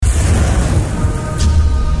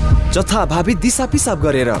जथाभावी दिशा पिसाब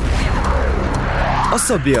गरेर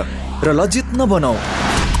असभ्य र लज्जित नबनाऊ।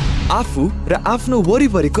 आफू र आफ्नो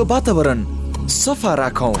वरिपरिको वातावरण सफा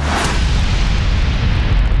राखौं।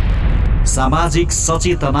 सामाजिक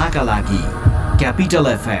सचेतनाका लागि capital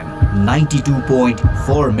FM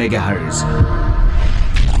 92.4 megahertz.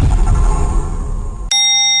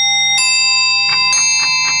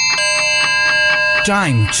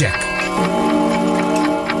 Time check.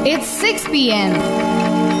 It's 6 p.m.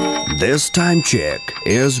 This time check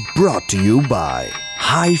is brought to you by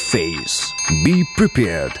High Face. Be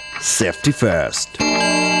prepared. Safety first.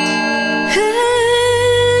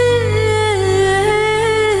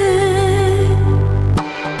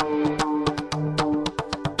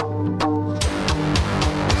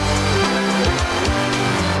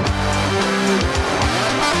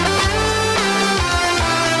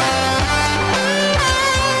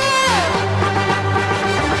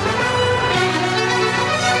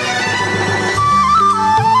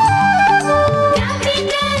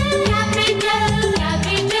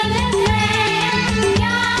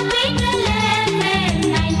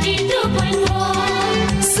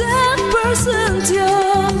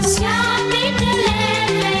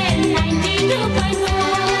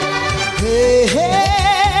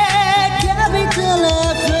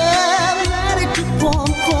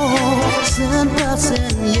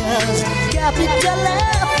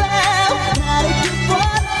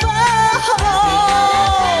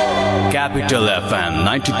 Capital FM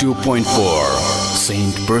 92.4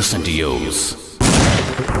 100% use.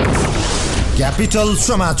 Capital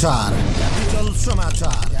समाचार.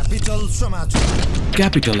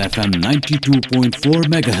 Capital FM 92.4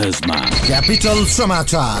 megahertz मा Capital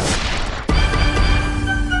समाचार.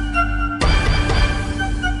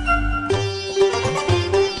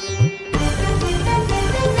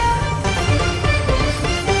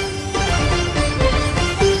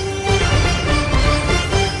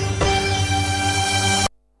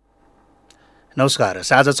 नमस्कार,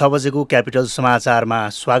 साँझ 6 बजेको क्यापिटल समाचारमा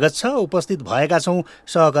स्वागत छ। उपस्थित भएका छौँ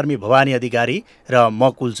सहकर्मी भवानी अधिकारी र म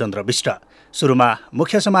कुलचन्द्र विष्ट। सुरुमा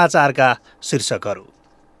मुख्य समाचारका शीर्षकहरू।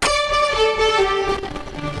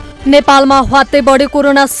 नेपालमा ह्वात्तै बढ्यो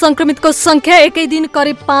कोरोना संक्रमितको संख्या। एकै दिन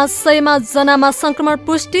करिब 500 जनामा संक्रमण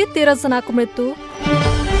पुष्टि, 13 जनाको मृत्यु।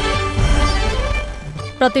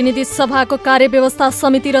 प्रतिनिधि सभाको कार्यव्यवस्था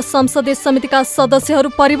समिति र संसदीय समितिका सदस्यहरू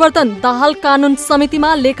परिवर्तन। दाहाल कानून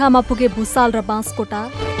समितिमा लेखामा पुगे भुसाल र बाँसकोटा।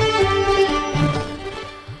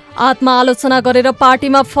 आत्मआलोचना गरेर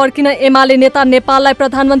पार्टीमा फर्किन एमाले नेता नेपाललाई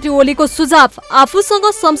प्रधानमन्त्री ओलीको सुझाव। आफूसँग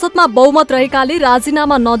संसदमा बहुमत रहेकाले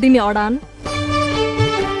राजीनामा नदिने अडान।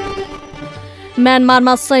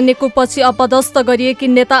 म्यानमारमा सैन्यको पछि अपदस्थ गरिएकी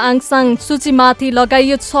नेता आङ सान सुचीमाथि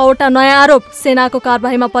लगाइयो 6वटा नयाँ आरोप। सेनाको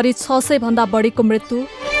कारबाहीमा परि 600 भन्दा बढीको मृत्यु।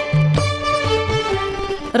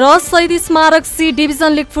 र शहीद स्मारक सी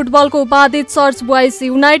डिभिजन लिग फुटबलको उपाधि चर्च बोइज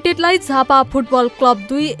युनाइटेडलाई झापा फुटबल क्लब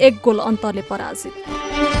 2-1 गोल अन्तरले पराजित।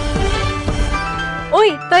 ओइ,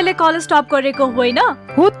 तैले कलेज स्टप गरेको होइन?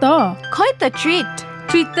 हो त। खै त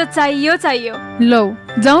ट्रिट त चाहियो। लौ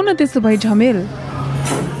जाऊ न, त्यसो भए झमेल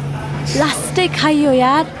लास्टै खाइयो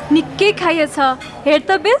यार, निकै खाइएछ। हेर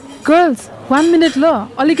त बिल। गर्ल्स 1 मिनट ल,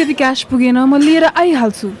 अलिकति क्यास पुगेन, म लिएर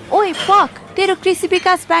आइहाल्छु। ओइ फक, तेरो कृषि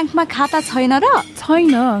विकास ब्याङ्कमा खाता छैन र?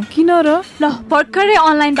 छैन, किन र? ल भर्खरै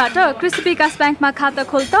अनलाइनबाट कृषि विकास ब्याङ्कमा खाता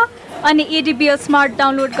खोल त, अनि एडीबीएल स्मार्ट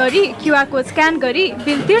डाउनलोड गरी क्यूआर कोड स्क्यान गरी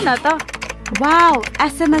बिल तिर्न त। Wow,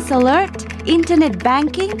 SMS alert, internet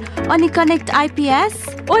banking अनि कनेक्ट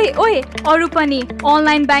आइपीएस। ओइ अरू पनि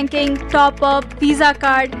online banking, top-up, visa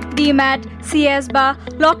card, demat, सीएस बा,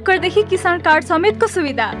 लक्करदेखि किसान कार्ड समेतको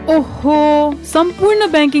सुविधा। ओहो,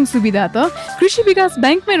 सम्पूर्ण ब्याङ्किङ सुविधा त कृषि विकास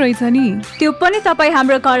ब्याङ्कमै रहेछ नि। त्यो पनि तपाईँ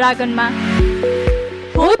हाम्रो घर आँगनमा।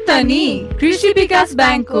 हो त नि, कृषि विकास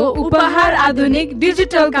ब्याङ्कको उपहार आधुनिक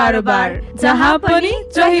डिजिटल कारोबार, जहाँ पनि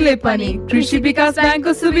जहिले पनि कृषि विकास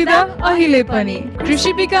ब्याङ्कको सुविधा अहिले पनि।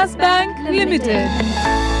 कृषि विकास ब्याङ्क लिमिटेड।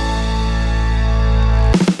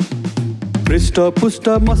 पृष्ठपुष्ठ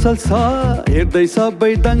मसल छ, हेर्दै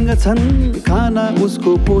सबै दङ्ग छन्। खाना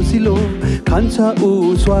उसको पोसिलो, खान्छ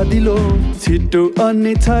ऊ स्वादिलो। छिटो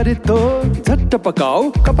अनि छरितो, झट्ट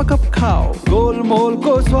पकाऊ, कप कप खाऊ।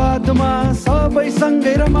 गोलमोलको स्वादमा सबै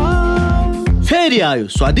सँगै रमाऊ। फेरि आयो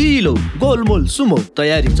स्वादिलो गोलमोल सुमो,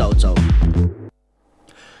 तयारी चाउ।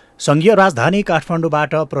 संघीय राजधानी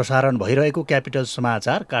काठमाडौँबाट प्रसारण भइरहेको क्यापिटल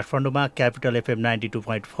समाचार काठमाडौँमा क्यापिटल एफएम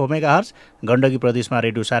 92.4 मेगाहर्ज, गण्डकी प्रदेशमा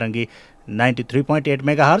रेडियो सारङ्गी 93.8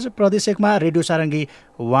 मेगाहर्ज, प्रदेश 1मा रेडियो सारङ्गी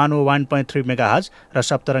 101.3 मेगाहर्ज र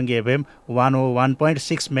सप्तरङ्गी एफएम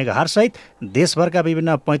 101.6 मेगाहर्ज सहित देशभरका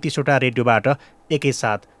विभिन्न 35वटा रेडियोबाट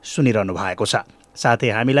एकैसाथ सुनिरहनु भएको छ। साथै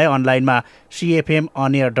हामीलाई अनलाइनमा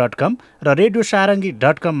cfmonair.com र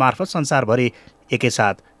radiosaranggi.com मार्फत संसारभरि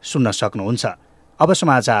एकैसाथ सुन्न सक्नुहुन्छ। अब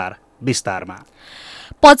समाचार विस्तारमा।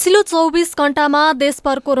 पछिल्लो 24 घण्टामा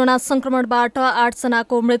देशभर कोरोना संक्रमणबाट 8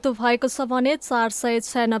 जनाको मृत्यु भएको छ भने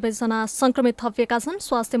 496 जना संक्रमित थपिएका छन्।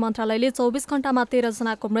 स्वास्थ्य मन्त्रालयले 24 घण्टामा 13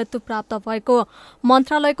 जनाको मृत्यु प्राप्त भएको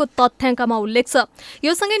मन्त्रालयको तथ्याङ्कमा उल्लेख छ।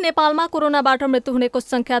 यो सँगै नेपालमा कोरोनाबाट मृत्यु हुनेको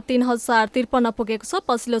संख्या 3053 पुगेको छ।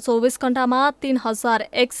 पछिल्लो 24 घण्टामा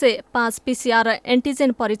 3105 पीसीआर र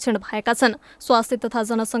एन्टिजेन परीक्षण भएका छन्। स्वास्थ्य तथा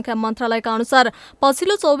जनसङ्ख्या मन्त्रालयका अनुसार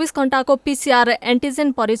पछिल्लो 24 घण्टाको पीसीआर र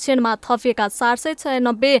एन्टिजेन परीक्षणमा थपिएका 496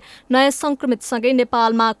 नयाँ संक्रमितसँगै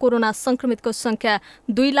नेपालमा कोरोना संक्रमितको संख्या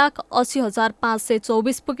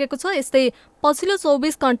 2,80,524 पुगेको छ। यस्तै पछिल्लो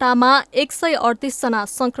 24 घण्टामा 138 जना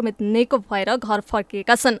संक्रमित निको भएर घर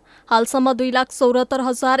फर्किएका छन्। हालसम्म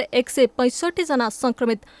 2,74,165 जना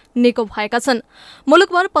संक्रमित निको भएका छन्।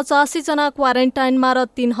 मुलुकभर 85 जना क्वारेन्टाइनमा र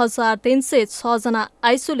 3,306 जना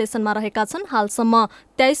आइसोलेसनमा रहेका छन्। हालसम्म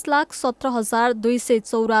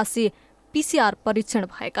 23,17,284 पीसीआर परीक्षण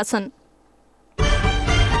भएका छन्।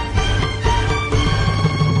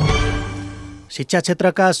 शिक्षा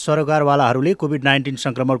क्षेत्रका सरोकारवालाहरूले कोभिड-19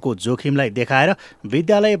 संक्रमणको जोखिमलाई देखाएर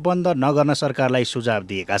विद्यालय बन्द नगर्न सरकारलाई सुझाव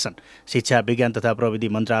दिएका छन्। शिक्षा विज्ञान तथा प्रविधि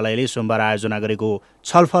मन्त्रालयले सोमबार आयोजना गरेको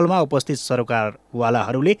छलफलमा उपस्थित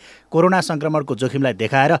सरोकारवालाहरूले कोरोना संक्रमणको जोखिमलाई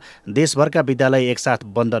देखाएर देशभरका विद्यालय एकसाथ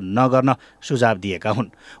बन्द नगर्न सुझाव दिएका हुन्।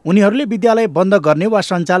 उनीहरूले विद्यालय बन्द गर्ने वा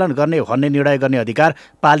सञ्चालन गर्ने भन्ने निर्णय गर्ने अधिकार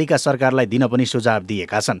पालिका सरकारलाई दिन पनि सुझाव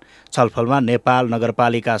दिएका छन्। छलफलमा नेपाल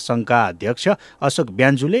नगरपालिका सङ्घका अध्यक्ष अशोक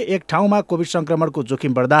ब्यान्जुले एक ठाउँमा कोभिड संक्रमणको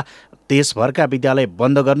जोखिम बढ्दा देशभरका विद्यालय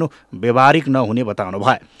बन्द गर्नु व्यवहारिक नहुने बताउनु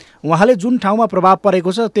भयो। उहाँले जुन ठाउँमा प्रभाव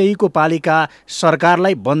परेको छ त्यहीको पालिका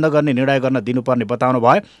सरकारलाई बन्द गर्ने निर्णय गर्न दिनुपर्ने बताउनु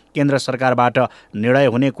भयो। केन्द्र सरकारबाट निर्णय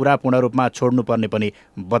हुने कुरा पूर्ण रूपमा छोड्नुपर्ने पनि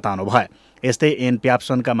बताउनु भयो। यस्तै एन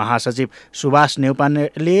प्याप्सनका महासचिव सुभाष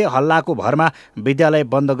नेउपानेले हल्लाको भरमा विद्यालय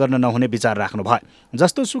बन्द गर्न नहुने विचार राख्नुभयो।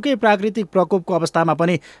 जस्तो सुकै प्राकृतिक प्रकोपको अवस्थामा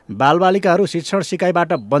पनि बालबालिकाहरू शिक्षण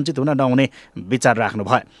सिकाइबाट वञ्चित हुन नहुने विचार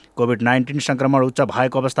राख्नुभयो। कोभिड-19 संक्रमण उच्च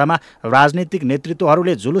भएको अवस्थामा राजनीतिक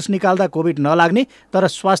नेतृत्वहरूले जुलुस निकाल्दा कोभिड नलाग्ने तर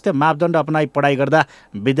स्वास्थ्य मापदण्ड अपनाई पढाइ गर्दा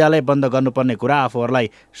विद्यालय बन्द गर्नुपर्ने कुरा आफूहरूलाई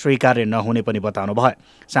स्वीकार्य नहुने पनि बताउनु भयो।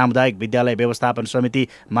 सामुदायिक विद्यालय व्यवस्थापन समिति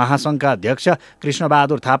महासङ्घका अध्यक्ष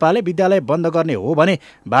कृष्णबहादुर थापाले विद्यालय बन्द गर्ने हो भने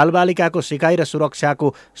बालबालिकाको सिकाइ र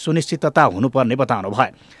सुरक्षाको सुनिश्चितता हुनुपर्ने बताउनु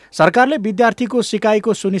भयो। सरकारले विद्यार्थीको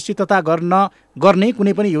सिकाइको सुनिश्चितता गर्ने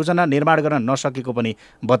कुनै पनि योजना निर्माण गर्न नसकेको पनि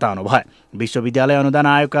बताउनु भयो। विश्वविद्यालय अनुदान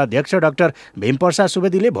आयोगका अध्यक्ष डाक्टर भीमप्रसाद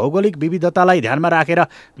सुवेदीले भौगोलिक विविधतालाई ध्यानमा राखेर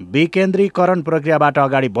विकेन्द्रीकरण प्रक्रियाबाट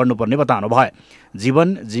अगाडि बढ्नुपर्ने बताउनु भयो।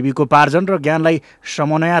 जीवन जीविकोपार्जन र ज्ञानलाई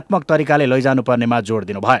समन्वयात्मक तरिकाले लैजानुपर्नेमा जोड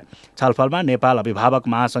दिनुभयो। छलफलमा नेपाल अभिभावक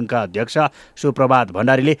महासङ्घका अध्यक्ष सुप्रभात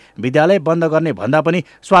भण्डारीले विद्यालय बन्द गर्ने भन्दा पनि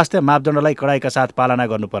स्वास्थ्य मापदण्डलाई कडाइका साथ पालना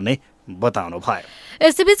गर्नुपर्ने बताउनु भयो।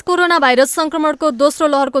 यसैबीच कोरोना भाइरस संक्रमणको दोस्रो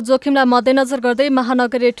लहरको जोखिमलाई मध्यनजर गर्दै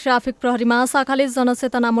महानगरीय ट्राफिक प्रहरी महाशाखाले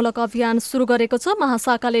जनचेतनामूलक अभियान सुरु गरेको छ।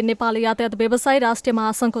 महाशाखाले नेपाल यातायात व्यवसाय राष्ट्रिय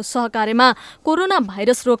महासङ्घको सहकार्यमा कोरोना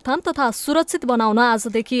भाइरस रोकथाम तथा सुरक्षित बनाउन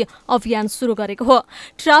आजदेखि अभियान सुरु गरेको हो।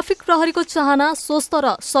 ट्राफिक प्रहरीको चाहना स्वस्थ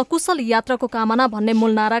र सकुशल यात्राको कामना भन्ने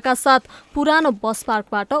मूल नाराका साथ पुरानो बस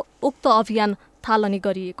पार्कबाट उक्त अभियान थालनी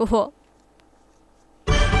गरिएको हो।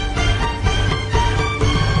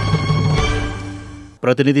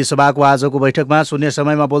 प्रतिनिधि सभाको आजको बैठकमा शून्य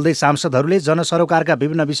समयमा बोल्दै सांसदहरूले जनसरोकारका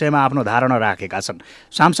विभिन्न विषयमा आफ्नो धारणा राखेका छन्।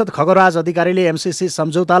 सांसद खगरराज अधिकारीले एमसीसी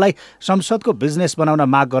सम्झौतालाई संसदको बिजनेस बनाउन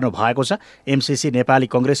माग गर्नु भएको छ। एमसीसी नेपाली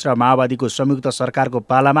कङ्ग्रेस र माओवादीको संयुक्त सरकारको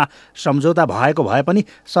पालामा सम्झौता भएको भए पनि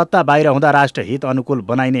सत्ता बाहिर हुँदा राष्ट्रहित अनुकूल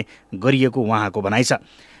बनाइने गरिएको उहाँको भनाइ छ।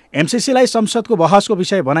 एमसीसीलाई संसदको बहसको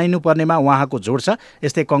विषय बनाइनुपर्नेमा उहाँको जोड छ।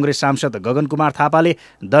 यस्तै कङ्ग्रेस सांसद गगन कुमार थापाले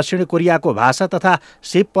दक्षिण कोरियाको भाषा तथा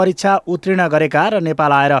सिप परीक्षा उत्तीर्ण गरेका र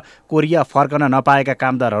नेपाल आएर कोरिया फर्कन नपाएका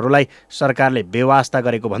कामदारहरूलाई सरकारले बेवास्ता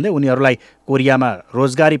गरेको भन्दै उनीहरूलाई कोरियामा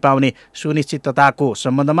रोजगारी पाउने सुनिश्चितताको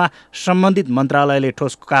सम्बन्धमा सम्बन्धित मन्त्रालयले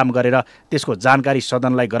ठोस काम गरेर त्यसको जानकारी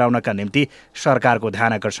सदनलाई गराउनका निम्ति सरकारको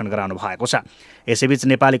ध्यान आकर्षण गराउनु भएको छ। यसैबीच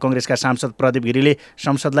नेपाली कङ्ग्रेसका सांसद प्रदीप गिरीले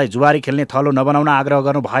संसदलाई जुवारी खेल्ने थलो नबनाउन आग्रह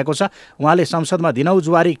गर्नु भएको छ। उहाँले संसदमा दिनौ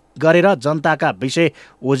जुवारी गरेर जनताका विषय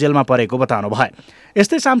ओझेलमा परेको बताउनु भयो।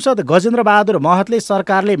 यस्तै सांसद गजेन्द्र बहादुर महतले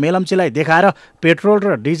सरकारले मेलम्चीलाई देखाएर पेट्रोल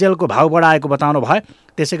र डिजेलको भाउ बढाएको बताउनु भयो।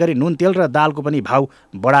 त्यसैगरी नुन तेल र दालको पनि भाउ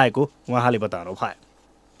बढाएको उहाँले बताउनु भयो।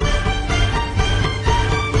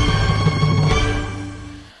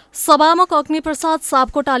 सभामुख अग्निप्रसाद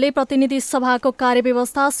सापकोटाले प्रतिनिधि सभाको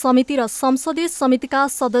कार्यव्यवस्था समिति र संसदीय समितिका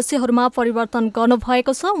सदस्यहरूमा परिवर्तन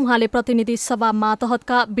गर्नुभएको छ। उहाँले प्रतिनिधि सभा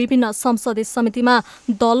मातहतका विभिन्न संसदीय समितिमा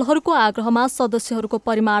दलहरूको आग्रहमा सदस्यहरूको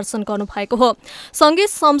परिमार्जन गर्नुभएको हो। संघीय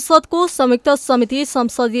संसदको संयुक्त समिति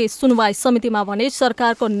संसदीय सुनवाई समितिमा भने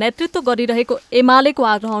सरकारको नेतृत्व गरिरहेको एमालेको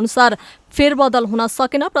आग्रह अनुसार फेरबदल हुन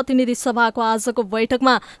सकेन। प्रतिनिधि सभाको आजको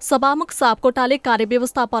बैठकमा सभामुख सापकोटाले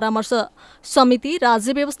कार्यव्यवस्था परामर्श समिति,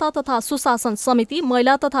 राज्य व्यवस्था तथा सुशासन समिति,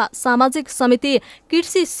 महिला तथा सामाजिक समिति,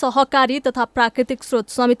 कृषि सहकारी तथा प्राकृतिक स्रोत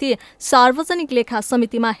समिति, सार्वजनिक लेखा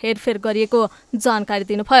समितिमा हेरफेर गरिएको जानकारी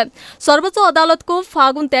दिनुभयो। सर्वोच्च अदालतको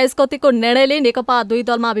फागुन 23 गतेको निर्णयले नेकपा दुई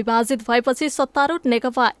दलमा विभाजित भएपछि सत्तारूढ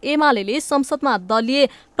नेकपा एमाले संसदमा दलीय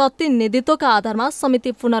प्रतिनिधित्वका आधारमा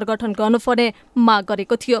समिति पुनर्गठन गर्नुपर्ने माग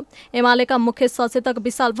गरेको थियो। एमालेका मुख्य सचेतक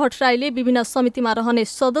विशाल भट्टराईले विभिन्न समितिमा रहने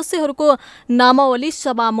सदस्यहरूको नामावली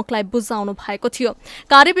सभामुखलाई बुझाउनु भएको थियो।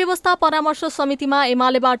 कार्यव्यवस्था परामर्श समितिमा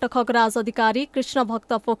एमालेबाट खगराज अधिकारी, कृष्ण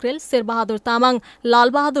भक्त पोखरेल, शेरबहादुर तामाङ,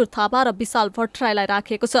 लालबहादुर थापा र विशाल भट्टराईलाई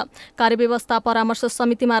राखिएको छ। कार्यव्यवस्था परामर्श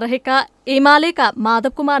समितिमा रहेका एमालेका माधव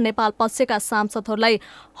कुमार नेपाल पक्षका सांसदहरूलाई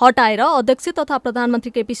हटाएर अध्यक्ष तथा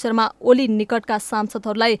प्रधानमन्त्री केपी शर्मा ओली निकटका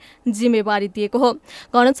सांसदहरूलाई जिम्मेवारी दिएको हो।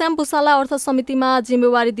 घनश्याम भूषाललाई अर्थ समितिमा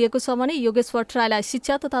जिम्मेवारी दिएको छ भने योगेश भट्टराईलाई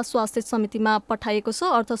शिक्षा तथा स्वास्थ्य समितिमा पठाइएको छ।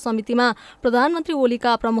 अर्थ समितिमा प्रधानमन्त्री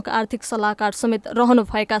ओलीका प्रमुख आर्थिक सल्लाहकार समेत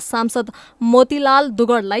रहनुभएका सांसद मोतीलाल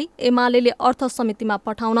दुगडलाई एमालेले अर्थ समितिमा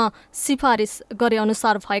पठाउन सिफारिस गरे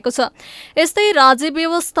अनुसार भएको छ। यस्तै राज्य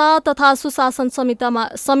व्यवस्था तथा सुशासन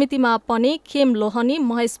समितिमा पनि खेम लोहनी,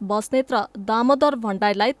 महेश बस्नेत र दामोदर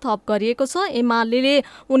भण्डारीलाई थप गरिएको छ। एमालेले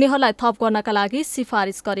उनीहरूलाई थप गर्नका लागि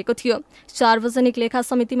सिफारिस गरेको थियो। सार्वजनिक लेखा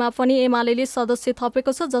समितिमा पनि एमालेले सदस्य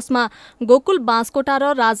थपेको छ, जसमा गोकुल बाँसकोटा र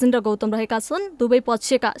राजेन्द्र गौतम रहेका छन्। दुवै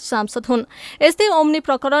पक्षका सांसद हुन्। यस्तै ओम्नी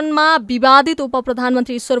प्रकरणमा विवादित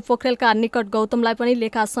उपप्रधानमन्त्री ईश्वर पोखरेलका निकट गौतमलाई पनि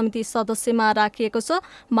लेखा समिति सदस्यमा राखिएको छ।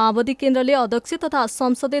 माओवादी केन्द्रले अध्यक्ष तथा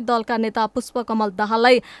संसदीय दलका नेता पुष्पकमल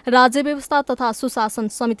दाहाललाई राज्य व्यवस्था तथा सुशासन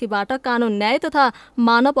समितिबाट कानून न्याय तथा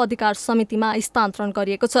मानव अधिकार समितिमा स्थानान्तरण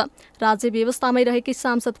गरिएको छ। राज्य व्यवस्थामै रहेकी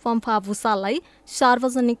सांसद पम्फा भूषाललाई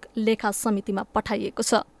सार्वजनिक लेखा समितिमा पठाइएको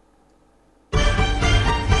छ।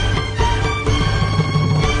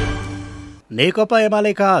 नेकपा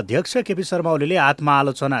एमालेका अध्यक्ष केपी शर्मा ओलीले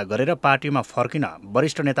आत्मआलोचना गरेर पार्टीमा फर्किन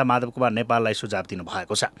वरिष्ठ नेता माधव कुमार नेपाललाई सुझाव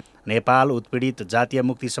दिनुभएको छ। नेपाल उत्पीडित जातीय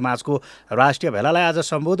मुक्ति समाजको राष्ट्रिय भेलालाई आज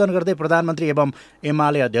सम्बोधन गर्दै प्रधानमन्त्री एवं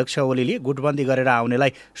एमाले अध्यक्ष ओलीले गुटबन्दी गरेर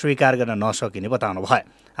आउनेलाई स्वीकार गर्न नसकिने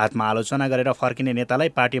बताउनुभयो। आत्मआलोचना गरेर फर्किने नेतालाई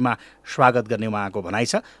पार्टीमा स्वागत गर्ने उहाँको भनाइ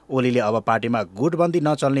छ। ओलीले अब पार्टीमा गुटबन्दी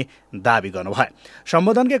नचल्ने दावी गर्नुभयो।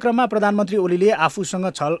 सम्बोधनकै क्रममा प्रधानमन्त्री ओलीले आफूसँग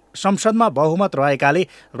संसदमा बहुमत रहेकाले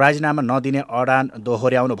राजीनामा नदिने अडान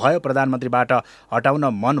दोहोर्याउनु भयो। प्रधानमन्त्रीबाट हटाउन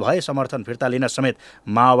मन भए समर्थन फिर्ता लिन समेत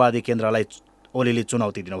माओवादी केन्द्रलाई ओलीले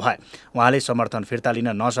चुनौती दिनुभयो। उहाँले समर्थन फिर्ता लिन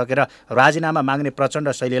नसकेर राजीनामा माग्ने प्रचण्ड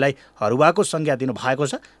शैलीलाई हरुवाको संज्ञा दिनुभएको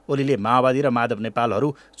छ। ओलीले माओवादी र माधव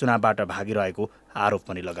नेपालहरू चुनावबाट भागिरहेको आरोप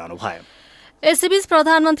पनि लगाउनु भयो। यसैबीच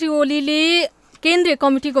प्रधानमन्त्री ओलीले केन्द्रीय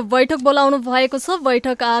कमिटिको बैठक बोलाउनु भएको छ।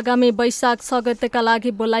 बैठक आगामी वैशाख 6 गतेका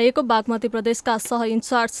लागि बोलाइएको बागमती प्रदेशका सह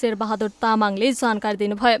इन्चार्ज शेरबहादुर तामाङले जानकारी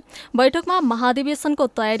दिनुभयो। बैठकमा महाधिवेशनको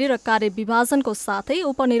तयारी र कार्य विभाजनको साथै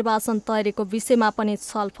उपनिर्वाचन तयारीको विषयमा पनि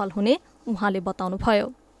छलफल हुने उहाँले बताउनुभयो।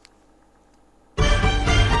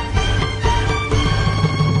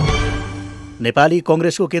 नेपाली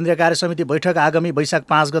कांग्रेसको केन्द्रीय कार्य समिति बैठक आगामी वैशाख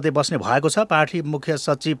 5 गते बस्ने भएको छ। पार्टी मुख्य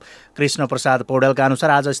सचिव कृष्ण प्रसाद पौडेलका अनुसार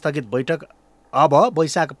आज स्थगित बैठक अब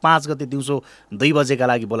वैशाख 5 गते दिउँसो 2 बजेका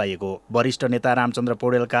लागि बोलाइएको हो। वरिष्ठ नेता रामचन्द्र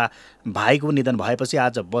पौडेलका भाइको निधन भएपछि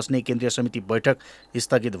आज बस्ने केन्द्रीय समिति बैठक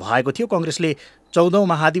स्थगित भएको थियो। कांग्रेसले 14औं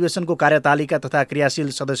महाधिवेशनको कार्यतालिका तथा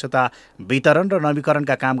क्रियाशील सदस्यता वितरण र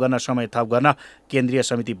नवीकरणका काम गर्न समय थप गर्न केन्द्रीय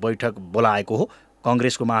समिति बैठक बोलाएको हो।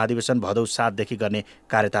 कांग्रेसको महाधिवेशन भदौ 7 देखि गर्ने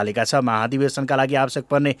कार्यतालिका छ। महाधिवेशनका लागि आवश्यक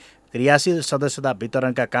पर्ने क्रियाशील सदस्यता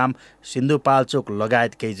वितरणका काम सिन्धुपाल्चोक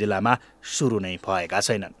लगायत केही जिल्लामा सुरु नै भएका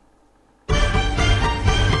छैनन्।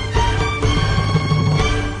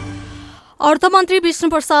 अर्थमन्त्री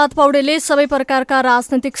विष्णुप्रसाद पौडेलले सबै प्रकारका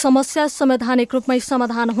राजनैतिक समस्या संवैधानिक रूपमै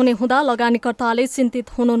समाधान हुने हुँदा लगानीकर्ताले चिन्तित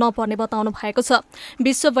हुनु नपर्ने बताउनु भएको छ।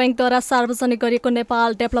 विश्व बैंकद्वारा सार्वजनिक गरिएको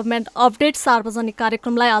नेपाल डेभलपमेन्ट अपडेट सार्वजनिक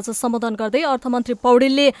कार्यक्रमलाई आज सम्बोधन गर्दै अर्थमन्त्री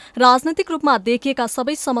पौडेलले राजनैतिक रूपमा देखिएका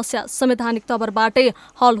सबै समस्या संवैधानिक तवरबाटै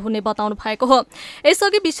हल हुने बताउनु भएको हो।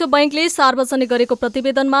 यसअघि विश्व बैंकले सार्वजनिक गरेको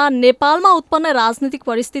प्रतिवेदनमा नेपालमा उत्पन्न राजनीतिक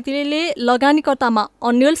परिस्थितिले लगानीकर्तामा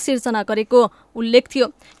अन्यल सिर्जना गरेको उल्लेख थियो।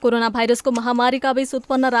 कोरोना भाइरसको महामारीका बीच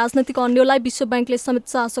उत्पन्न राजनैतिक अन्योललाई विश्व ब्याङ्कले समेत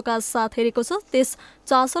चासोका साथ हेरेको छ। त्यस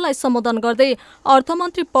चासोलाई सम्बोधन गर्दै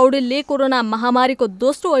अर्थमन्त्री पौडेलले कोरोना महामारीको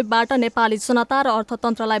दोस्रो वेभबाट नेपाली जनता र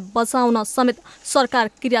अर्थतन्त्रलाई बचाउन समेत सरकार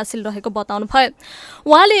क्रियाशील रहेको बताउनुभयो।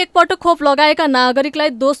 उहाँले एकपटक खोप लगाएका नागरिकलाई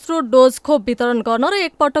दोस्रो डोज खोप वितरण गर्न र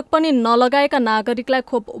एकपटक पनि नलगाएका नागरिकलाई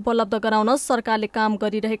खोप उपलब्ध गराउन सरकारले काम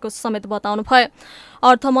गरिरहेको समेत बताउनुभयो।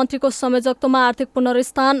 अर्थमन्त्रीको संयोजकत्वमा आर्थिक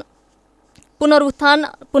पुनरुत्थान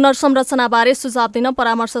पुनर्संरचनाबारे सुझाव दिन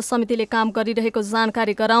परामर्श समितिले काम गरिरहेको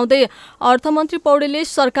जानकारी गराउँदै अर्थमन्त्री पौडेलले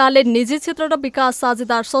सरकारले निजी क्षेत्र र विकास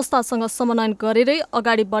साझेदार संस्थासँग समन्वयन गरेरै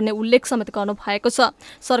अगाडि बढ्ने उल्लेख समेत गर्नु भएको छ।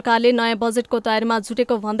 सरकारले नयाँ बजेटको तयारीमा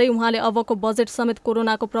जुटेको भन्दै उहाँले अबको बजेट समेत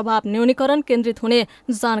कोरोनाको प्रभाव न्यूनीकरण केन्द्रित हुने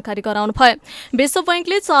जानकारी गराउनुभयो। विश्व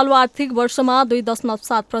बैंकले चालु आर्थिक वर्षमा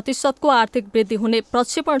 2.7% को आर्थिक वृद्धि हुने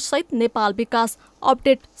प्रक्षेपणसहित नेपाल विकास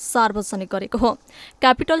अपडेट सार्वजनिक गरेको हो।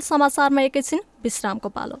 क्यापिटल समाचारमा एकैछिन विश्रामको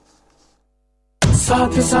पालो।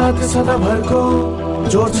 साथ साथ सदाभरको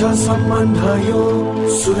जोड्छ सम्बन्ध यो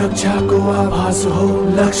सुरक्षाको आभास हो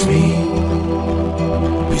लक्ष्मी।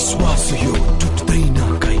 विश्वास यो टुट्दैन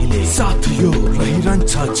कहिले, साथ यो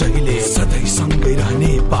रहिरहन्छ जहिले, सधैँ सँगै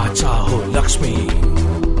रहने बाचा हो लक्ष्मी।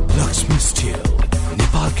 लक्ष्मी स्टिल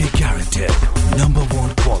नेपालकै ग्यारेन्टेड नम्बर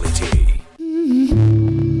 1 क्वालिटी।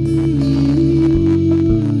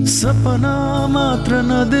 सपना मात्र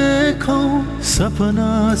नदेखौं, सपना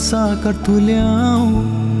साकार तुल्याऊ,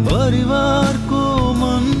 परिवारको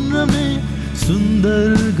मन में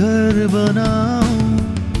सुन्दर घर बनाऊ।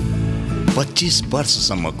 25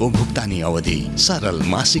 वर्षसम्मको भुक्तानी अवधि, सरल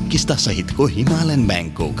मासिक किस्ता सहितको हिमालयन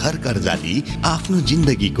ब्याङ्कको घर कर्जाली आफ्नो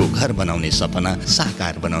जिन्दगीको घर बनाउने सपना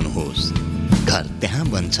साकार बनाउनुहोस्। घर त्यहाँ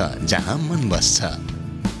बन्छ जहाँ मन बस्छ।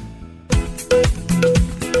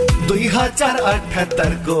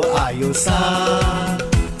 2078 को आयो साल,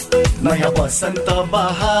 नयाँ वसन्त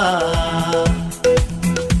बहार,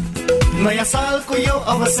 नयाँ सालको यो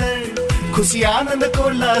अवसर, खुसी आनन्दको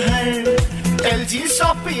लहर, एलजी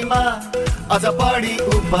शपिङमा अझ बढी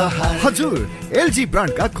उपहार। हजुर, एलजी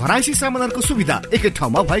ब्रान्डका घरायसी सामानहरूको सुविधा एकै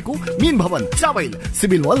ठाउँमा भएको मिन भवन, चाबैल,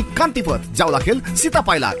 सिभिल मल, कान्तिपथ, जाउलाखेल,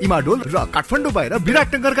 सीतापाइला, इमाडोल र काठमाडौँ बाहिर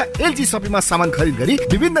विराटनगरका एलजी शपिङमा सामान खरिद गरी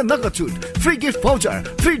विभिन्न नगद छुट, free gift voucher,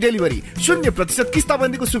 free delivery, 0%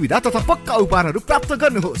 किस्ताबन्दीको सुविधा तथा पक्का उपहारहरू प्राप्त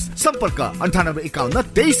गर्नुहोस्। सम्पर्क 98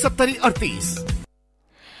 51 23 70 38।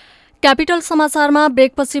 क्यापिटल समाचारमा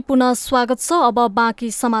ब्रेकपछि पुनः स्वागत छ। अब बाँकी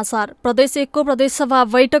समाचार। प्रदेश 1 को प्रदेशसभा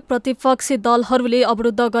बैठक प्रतिपक्षी दलहरूले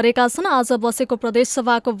अवरुद्ध गरेका छन्। आज बसेको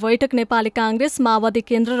प्रदेशसभाको बैठक नेपाली कांग्रेस, माओवादी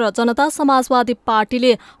केन्द्र र जनता समाजवादी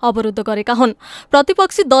पार्टीले अवरुद्ध गरेका हुन्।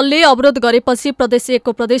 प्रतिपक्षी दलले अवरोध गरेपछि प्रदेश 1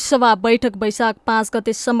 को प्रदेशसभा बैठक वैशाख 5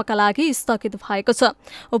 गतेसम्मका लागि स्थगित भएको छ।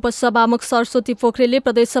 उपसभामुख सरस्वती पोखरेलले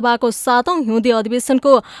प्रदेशसभाको 7औं हिउँदे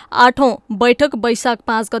अधिवेशनको 8औं बैठक वैशाख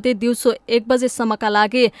 5 गते दिउँसो 1 बजेसम्मका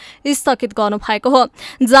लागि स्थगित गर्नु भएको हो।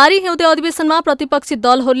 जारी हिउँदे अधिवेशनमा प्रतिपक्षी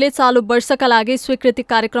दलहरूले चालू वर्षका लागि स्वीकृति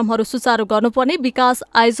कार्यक्रमहरू सुचारू गर्नुपर्ने, विकास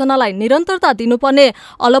आयोजनालाई निरन्तरता दिनुपर्ने,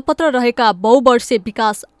 अलपत्र रहेका बहुवर्षीय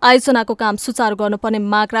विकास आयोजनाको काम सुचारू गर्नुपर्ने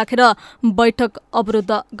माग राखेर बैठक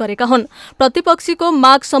अवरुद्ध गरेका हुन्। प्रतिपक्षीको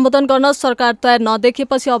माग सम्बोधन गर्न सरकार तयार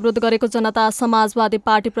नदेखिएपछि अवरोध गरेको जनता समाजवादी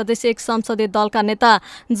पार्टी प्रदेश 1 संसदीय दलका नेता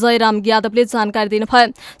जयराम यादवले जानकारी दिनुभयो।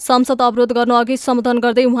 संसद अवरोध गर्नु अघि सम्बोधन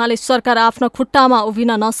गर्दै उहाँले सरकार आफ्नो खुट्टामा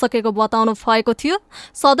उभिन नसकेको बताउनु भएको थियो।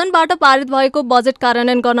 सदनबाट पारित भएको बजेट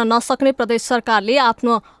कार्यान्वयन गर्न नसक्ने प्रदेश सरकारले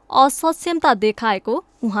आफ्नो असक्षमता देखाएको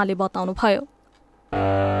उहाँले बताउनुभयो।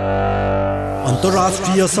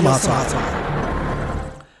 अन्तर्राष्ट्रिय समाचार।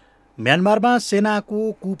 म्यानमारमा सेनाको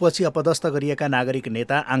कुपछि अपदस्थ गरिएका नागरिक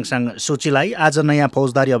नेता आङ सान सुचीलाई आज नयाँ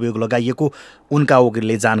फौजदारी अभियोग लगाइएको उनका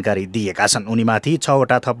वकिलले जानकारी दिएका छन्। उनीमाथि 6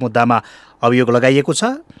 वटा थप मुद्दामा अभियोग लगाइएको छ।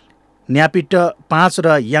 न्यापिट 5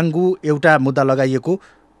 र याङ्गु एउटा मुद्दा लगाइएको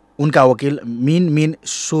उनका वकिल मिन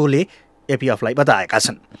सोले एपिएफलाई बताएका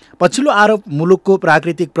छन्। पछिल्लो आरोप मुलुकको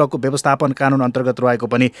प्राकृतिक प्रकोप व्यवस्थापन कानुन अन्तर्गत रहेको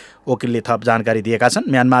पनि वकिलले थप जानकारी दिएका छन्।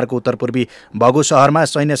 म्यानमारको उत्तरपूर्वी बगु शहरमा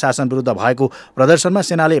सैन्य शासन विरुद्ध भएको प्रदर्शनमा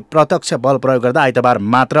सेनाले प्रत्यक्ष बल प्रयोग गर्दा आइतबार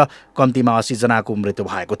मात्र कम्तीमा 80 जनाको मृत्यु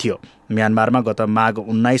भएको थियो। म्यानमारमा गत माघ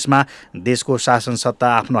 19मा देशको शासन सत्ता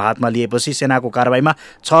आफ्नो हातमा लिएपछि सेनाको कारबाहीमा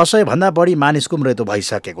 600 भन्दा बढी मानिसको मृत्यु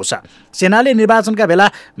भइसकेको छ। सेनाले निर्वाचनका बेला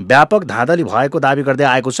व्यापक धाँधली भएको दावी गर्दै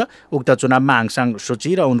आएको छ। उक्त चुनावमा आङ सान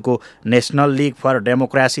सुची र उनको नेसनल लिग फर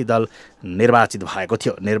डेमोक्रेसी दल निर्वाचित भएको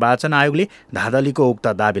थियो। निर्वाचन आयोगले धाँधलीको उक्त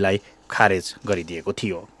दावीलाई खारेज गरिदिएको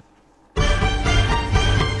थियो।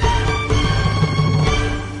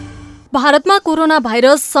 भारतमा कोरोना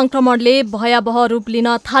भाइरस संक्रमणले भयावह रूप लिन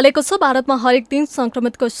थालेको छ। भारतमा हरेक दिन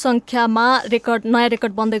संक्रमितको संख्यामा नयाँ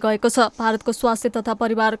रेकर्ड बन्दै गएको छ। भारतको स्वास्थ्य तथा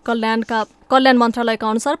परिवार कल्याण मन्त्रालयका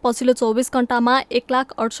अनुसार पछिल्लो 24 घण्टामा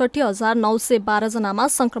 1,68,912 जनामा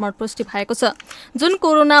संक्रमण पुष्टि भएको छ, जुन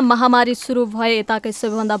कोरोना महामारी सुरु भए यताकै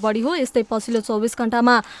सबैभन्दा बढी हो। यस्तै पछिल्लो 24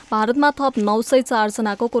 घण्टामा भारतमा थप 904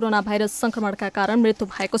 जनाको कोरोना भाइरस संक्रमणका कारण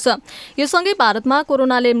मृत्यु भएको छ। यो सँगै भारतमा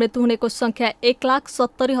कोरोनाले मृत्यु हुनेको संख्या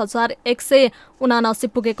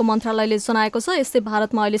 1,70,179 पुगेको मन्त्रालयले जनाएको छ। यस्तै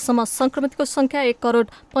भारतमा अहिलेसम्म संक्रमितको संख्या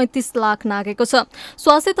 1,35,00,000 नागेको छ।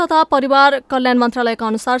 स्वास्थ्य तथा परिवार कल्याण मन्त्रालयका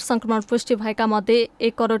अनुसार संक्रमण पुष्टि भएका मध्ये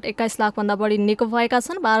 1,21,00,000 भन्दा बढी निको भएका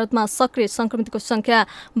छन्। भारतमा सक्रिय संक्रमितको संख्या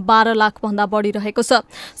 12 लाख भन्दा बढी रहेको छ।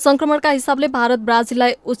 संक्रमणका हिसाबले भारत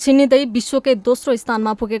ब्राजिललाई उछिनिँदै विश्वकै दोस्रो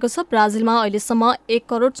स्थानमा पुगेको छ। ब्राजिलमा अहिलेसम्म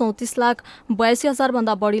 1,34,82,000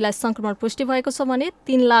 भन्दा बढीलाई संक्रमण पुष्टि भएको छ भने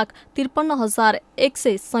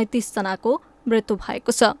 3,53,137 जनाको मृत्यु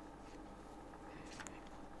भएको छ।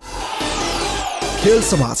 खेल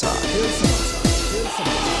समाचार।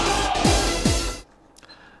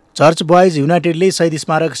 चर्च बोइज युनाइटेडले शहीद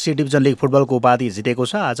स्मारक सी डिभिजन लिग फुटबलको उपाधि जितेको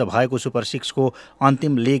छ। आज भएको सुपर 6 को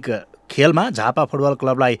अन्तिम लिग खेलमा झापा फुटबल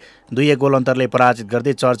क्लबलाई 2-1 गोल अन्तरले पराजित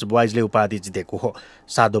गर्दै चर्च बोइजले उपाधि जितेको हो।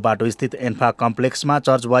 साधो बाटो स्थित एन्फा कम्प्लेक्समा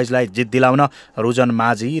चर्च बोइजलाई जित दिलाउन रुजन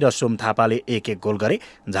माझी र सोम थापाले 1-1 गोल गरे।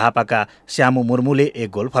 झापाका श्यामु मुर्मुले 1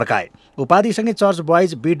 गोल फर्काए। उपाधिसँगै चर्च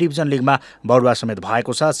बोइज बी डिभिजन लिगमा बढुवा समेत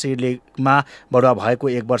भएको छ। सी लिगमा बढुवा भएको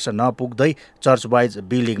 1 वर्ष नपुग्दै चर्च बोइज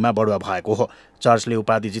बी लिगमा बढुवा भएको हो। चर्चले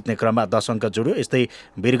उपाधि जित्ने क्रममा 10 अङ्क जोड्यो। यस्तै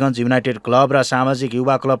वीरगञ्ज युनाइटेड क्लब र सामाजिक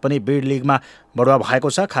युवा क्लब पनि बी लिगमा बढुवा भएको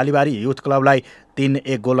छ। खालीबारी युथ क्लबलाई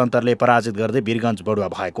 3-1 गोल अन्तरले पराजित गर्दै वीरगञ्ज बढुवा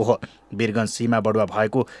भएको हो। वीरगञ्ज सीमा बढुवा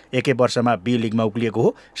भएको 1 वर्षमा बी लिगमा उक्लिएको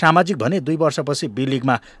हो। सामाजिक भने 2 वर्षपछि बी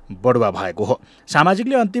लिगमा बढुवा भएको हो।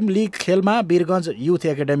 सामाजिकले अन्तिम लिग खेलमा वीरगञ्ज युथ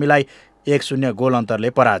एकाडेमीलाई 1-0 गोल अन्तरले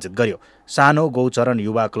पराजित गर्यो। सानो गौचरण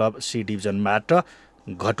युवा क्लब सी डिभिजनबाट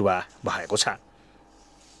घटुवा भएको छ।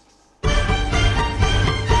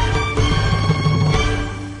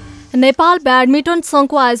 नेपाल ब्याडमिन्टन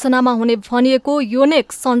सङ्घको आयोजनामा हुने भनिएको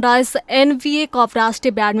योनेक्स सनराइज एनबिए कप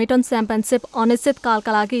राष्ट्रिय ब्याडमिन्टन च्याम्पियनसिप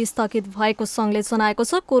अनिश्चितकालका लागि स्थगित भएको सङ्घले जनाएको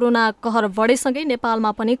छ। कोरोना कहर बढेसँगै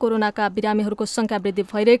नेपालमा पनि कोरोनाका बिरामीहरूको संख्या वृद्धि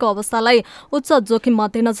भइरहेको अवस्थालाई उच्च जोखिम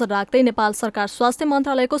मध्यनजर राख्दै नेपाल सरकार स्वास्थ्य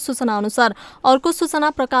मन्त्रालयको सूचना अनुसार अर्को सूचना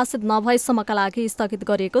प्रकाशित नभएसम्मका लागि स्थगित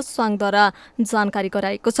गरिएको सङ्घद्वारा जानकारी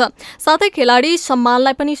गराएको छ। साथै खेलाडी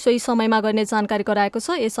सम्मानलाई पनि सोही समयमा गर्ने जानकारी गराएको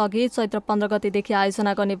छ। यसअघि चैत्र 15 गतेदेखि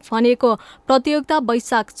आयोजना गर्ने भनिएको प्रतियोगिता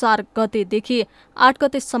वैशाख 4 गतेदेखि 8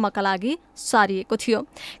 गतेसम्मका लागि सारिएको थियो।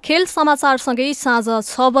 खेल समाचारसँगै साँझ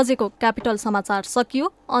 6 बजेको क्यापिटल समाचार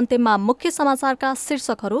सकियो। अन्त्यमा मुख्य समाचारका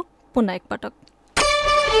शीर्षकहरू पुनः एकपटक।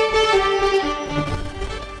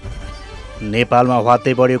 नेपालमा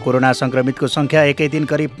हत्तै बढ्यो कोरोना संक्रमितको संख्या। एकै दिन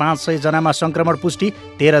करिब 500 जनामा संक्रमण पुष्टि,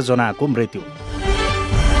 13 जनाको मृत्यु।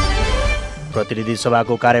 प्रतिनिधि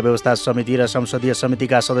सभाको कार्यव्यवस्था समिति र संसदीय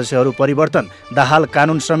समितिका सदस्यहरू परिवर्तन। दाहाल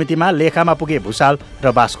कानुन समितिमा लेखामा पुगे भुसाल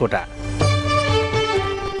र बास्कोटा।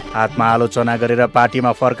 आत्मआलोचना गरेर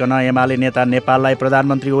पार्टीमा फर्कन एमाले नेता नेपाललाई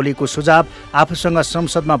प्रधानमन्त्री ओलीको सुझाव। आफूसँग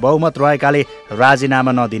संसदमा बहुमत रहेकाले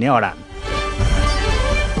राजीनामा नदिने अडान।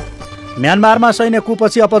 म्यानमारमा सैन्य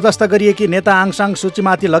कुपछि अपदस्थ गरिएकी नेता आङ सान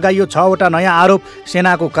सुचीमाथि लगाइयो 6 वटा नयाँ आरोप।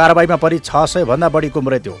 सेनाको कारबाहीमा परि 600 भन्दा बढीको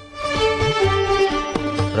मृत्यु।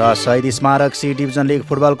 र शहीद स्मारक सी डिभिजन लिग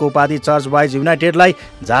फुटबलको उपाधि चर्च बोइज युनाइटेडलाई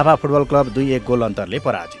झापा फुटबल क्लब 2-1 गोल अन्तरले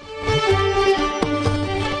पराजित।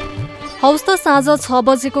 हौस् त साँझ 6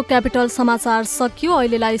 बजेको क्यापिटल समाचार सकियो।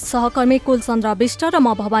 अहिलेलाई सहकर्मी कुलचन्द्र विष्ट र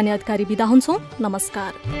म भवानी अधिकारी बिदा हुन्छौँ।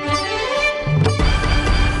 नमस्कार।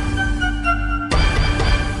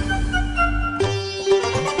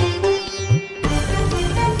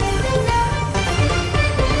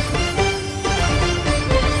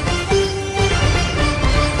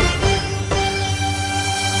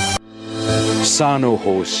 सानो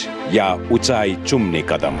होस् या उचाइ चुम्ने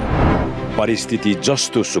कदम, परिस्थिति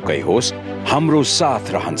जस्तो सुकै होस्, हाम्रो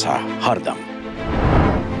साथ रहन्छ हरदम।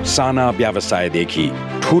 साना व्यवसायदेखि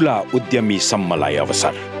ठूला उद्यमीसम्मलाई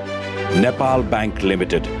अवसर। नेपाल ब्याङ्क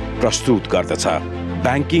लिमिटेड प्रस्तुत गर्दछ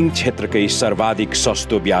ब्याङ्किङ क्षेत्रकै सर्वाधिक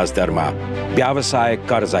सस्तो ब्याज दरमा व्यवसाय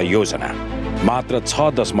कर्जा योजना। मात्र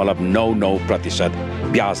 6.99%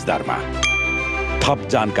 ब्याज दरमा। थप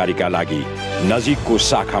जानकारीका लागि नजिकको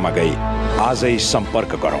शाखामा गई आजै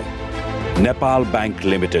सम्पर्क गरौँ। नेपाल ब्याङ्क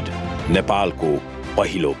लिमिटेड, नेपालको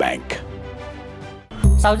पहिलो ब्याङ्क।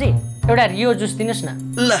 साउजी एउटा रियो जुस दिनुस् न।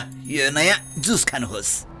 ल यो नयाँ जुस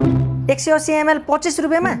खानुहोस्। 180 ml 25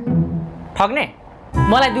 रुपैयाँमा ठग्ने?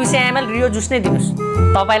 मलाई 200 ml रियो जुस नै दिनुस्।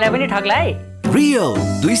 तपाईलाई पनि ठग्ला है। रियो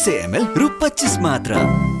 200 ml रु 25 मात्र।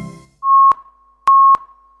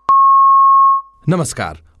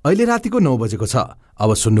 नमस्कार, अहिले रातिको 9 बजेको छ।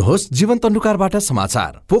 अब सुन्नुहोस् जीवन तन्डुकारबाट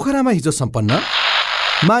समाचार। पोखरामा हिजो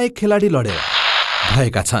सम्पन्नमा एक खेलाडी लडेर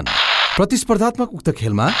भएका छन्। प्रतिस्पर्धात्मक उक्त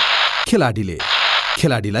खेलमा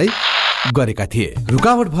खेलाडीलाई गरेका थिए।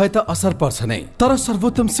 रुकावट भए त असर पर्छ नै, तर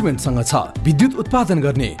सर्वोत्तम सिमेन्टसँग छ विद्युत उत्पादन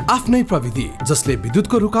गर्ने आफ्नै प्रविधि, जसले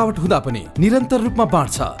विद्युतको रुकावट हुँदा पनि निरन्तर रूपमा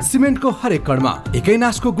बाँड्छ। सिमेन्टको हरेक कणमा एकै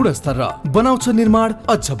नासको गुणस्तर र बनाउँछ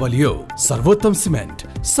निर्माण अझ बलियो। सर्वोत्तम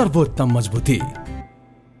सिमेन्ट, सर्वोत्तम मजबुती।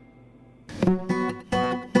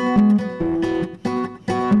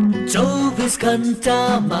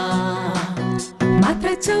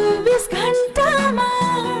 मात्र 24 घण्टामा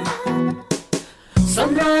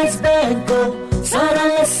सनराइज बैंकको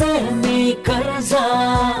सरल सेमी कर्जा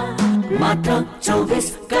मात्र 24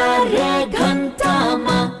 कार्य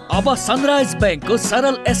घण्टामा। अब सनराइज बैंकको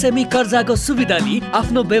सरल एसएमई कर्जाको सुविधा लिई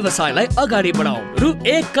आफ्नो व्यवसायलाई अगाडि बढाऊ। रु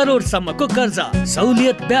 1 करोडसम्मको कर्जा,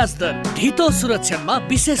 सहुलियत ब्याज दर, ढितो सुरक्षामा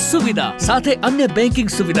विशेष सुविधा साथै अन्य बैंकिङ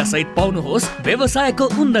सुविधा सहित पाउनुहोस् व्यवसायको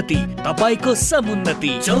उन्नति, तपाईको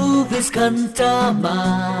समुन्नति। 24 घण्टामा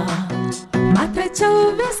मात्र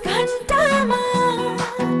 24 घण्टामा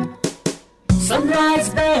सनराइज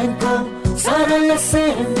बैंकको सरल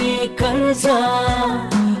सेमी कर्जा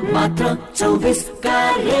मात्र 24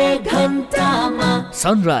 कार्य घण्टामा।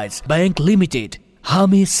 सनराइज बैंक लिमिटेड,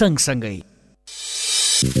 हामी सँगसँगै।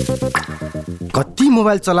 कति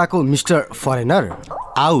मोबाइल चलाएको मिस्टर फरेनर?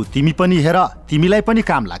 आऊ तिमी पनि हेर, तिमीलाई पनि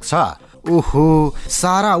काम लाग्छ। ओहो,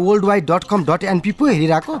 सारा worldwide.com.np पो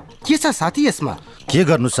हेरिरहेको के छ साथी यसमा? के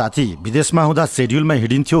गर्नु साथी, विदेशमा हुँदा शेड्युलमा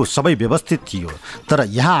हिँडिन्थ्यो, सबै व्यवस्थित थियो। तर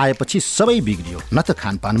यहाँ आएपछि सबै बिग्रियो। न त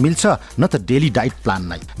खानपान मिल्छ, न त डेली डाइट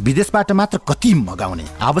प्लान नै। विदेशबाट मात्र कति मगाउने।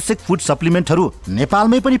 आवश्यक फुड सप्लिमेन्टहरू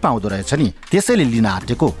नेपालमै पनि पाउँदो रहेछ नि, त्यसैले लिन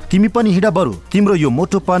आँटेको। तिमी पनि हिँड बरु। तिम्रो यो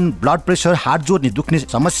मोटोपन, ब्लड प्रेसर, हार्ट जोड्ने दुख्ने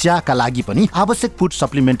समस्याका लागि पनि आवश्यक फुड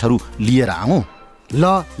सप्लिमेन्टहरू लिएर आऊ।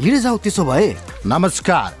 ल हिँड जाऊ त्यसो भए।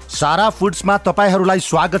 नमस्कार, सारा फुड्समा तपाईहरूलाई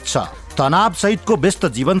स्वागत छ। तनाव सहितको व्यस्त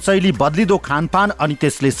जीवनशैली, बदलिदो खानपान अनि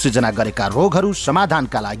त्यसले सृजना गरेका रोगहरू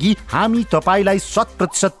समाधानका लागि हामी तपाईलाई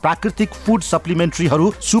 100% प्राकृतिक food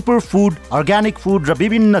सप्लिमेन्ट्रीहरू, super food, organic food र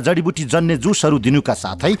विभिन्न जडीबुटी जन्य जुसहरू दिनुका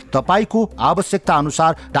साथै तपाईको आवश्यकता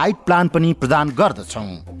अनुसार डाइट प्लान पनि प्रदान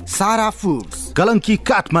गर्दछौँ। सारा foods, Kalanki,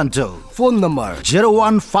 Kathmandu. Phone number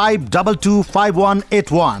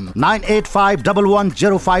 015225181,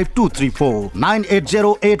 9851105234,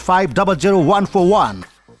 9808500141।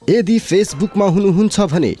 यदि फेसबुकमा हुनुहुन्छ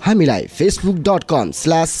भने हामीलाई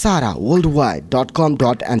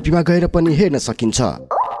facebook.com/saraworldwide.com.np मा गएर पनि हेर्न सकिन्छ।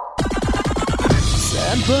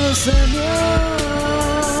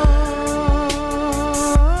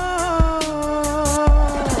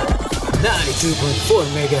 92.4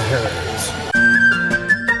 MHz.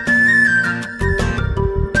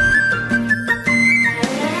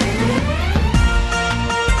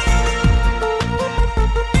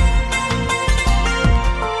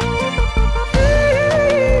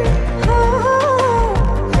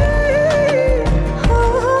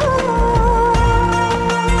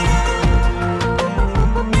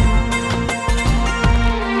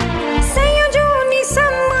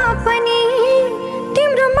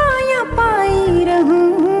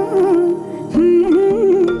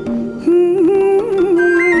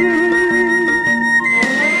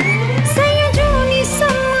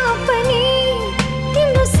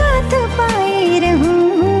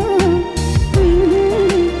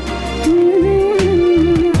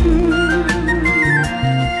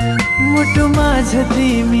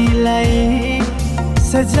 तिमीलाई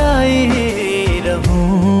सजाइरहूं,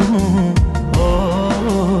 ओ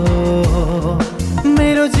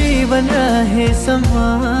मेरो जीवन रहेसम्म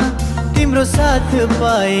तिम्रो साथ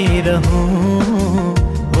पाइरहूं,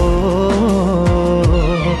 ओ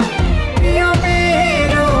यो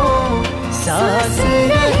मेरो सास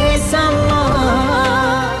रहेसम्म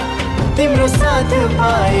तिम्रो साथ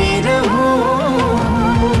पाइरहूं।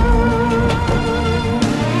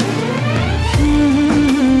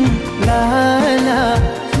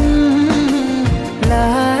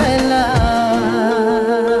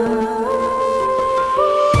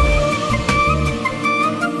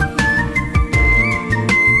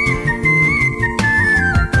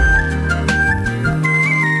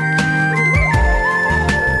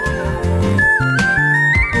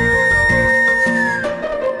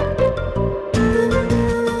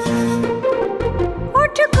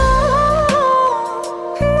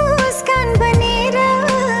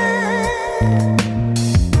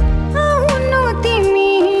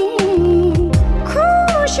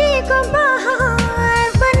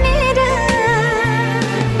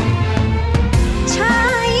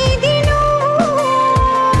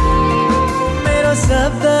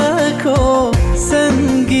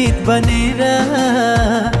 बनेर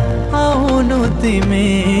आउनु तिमी,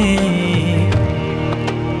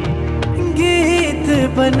 गीत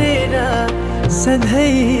बनेर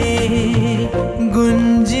सधैँ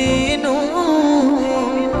गुन्जिनु।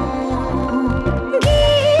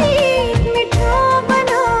 गीत मिठो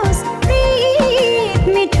बनोस्, प्रीत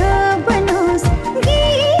मिठो बनोस्,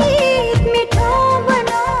 गीत मिठो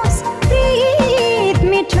बनोस्, प्रीत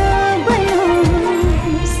मिठो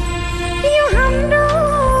बनोस्, यो हाम्रो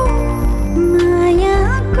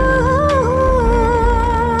मायाको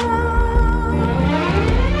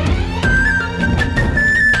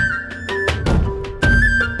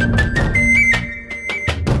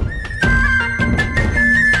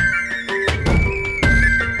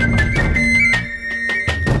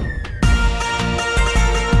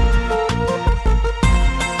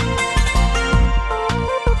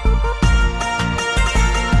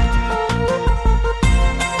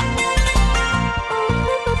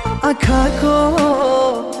आँखाको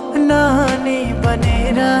नानी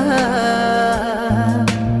बनेर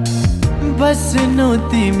बस्नु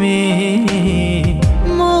तिमी,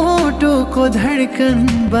 मुटुको धड्कन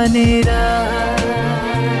बनेर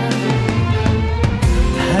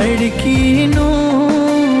धड्किनु।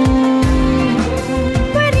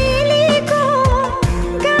 परेलीको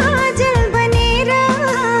गाजल बनेर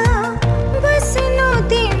बस्नु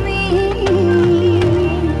तिमी,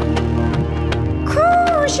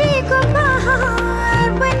 खुसीको बहार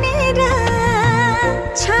बनेर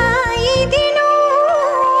छाइदिनु।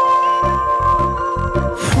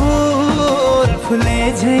 फूल फुले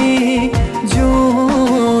झै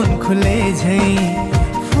जुन खुले झै,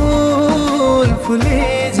 फूल फुले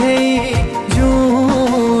झै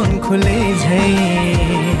जुन खुले झै,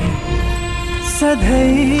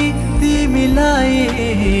 सधैँ तिमीलाई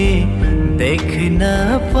देख्न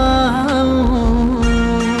पाऊँ।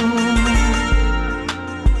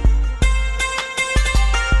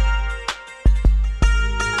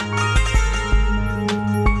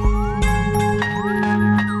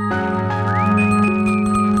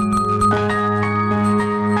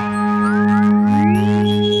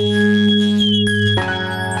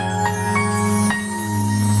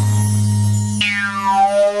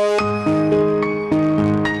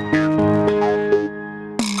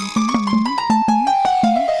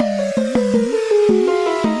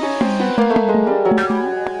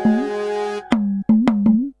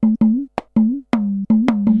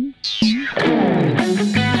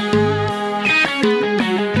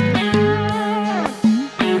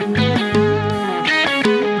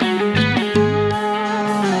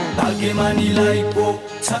 भाग्यमानीलाई पो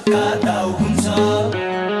छक्का दाउ हुन्छ,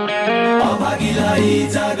 अभागीलाई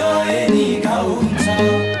जागए नि घाउ हुन्छ।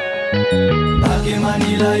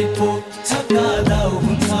 भाग्यमानीलाई पो छक्का दाउ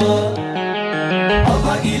हुन्छ,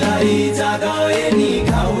 अभागीलाई जागए नि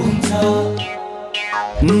घाउ हुन्छ।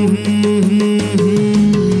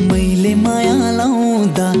 मैले माया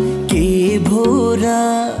लाउँदा के भोरा,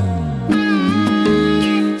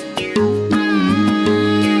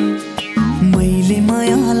 मैले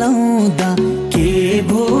माया लाउँदा के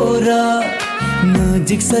भोरा,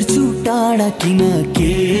 नजिक सर्छु टाढा किन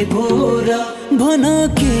के भोरा, भन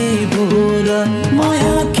के भोरा,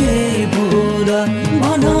 माया के भोरा,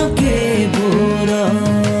 भन के भोरा।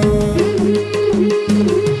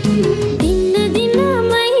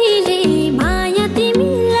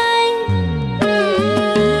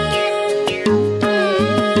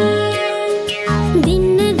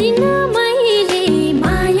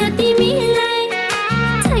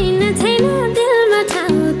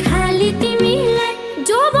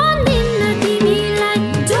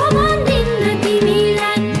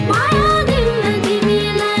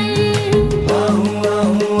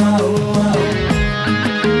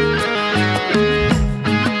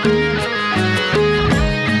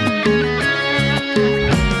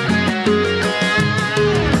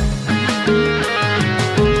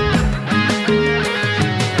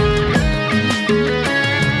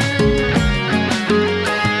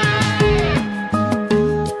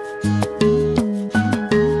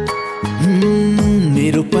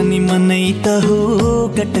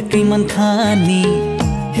 गटकै मन खानी,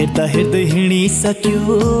 हेर्दा हेर्दै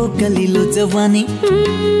हिँडिसक्यो कलिलो जवानी।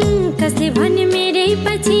 कसले भन्यो मेरै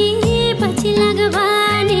पछि पछि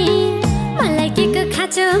लागवानी, मलाई के को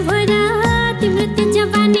खाँचो भरा तिम्रो त्यो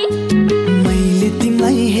जवानी। मैले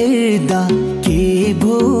तिमीलाई हेर्दा के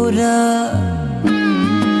भोरा,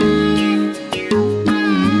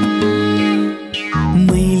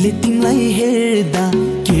 मैले तिमीलाई हेर्दा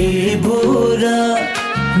के भोरा,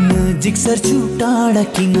 नजिक सर्छु टाढा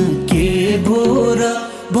किन के भोरा,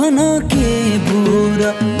 भन के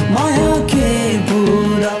भोरा, माया के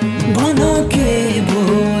भोरा, भन के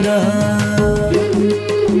भोरा।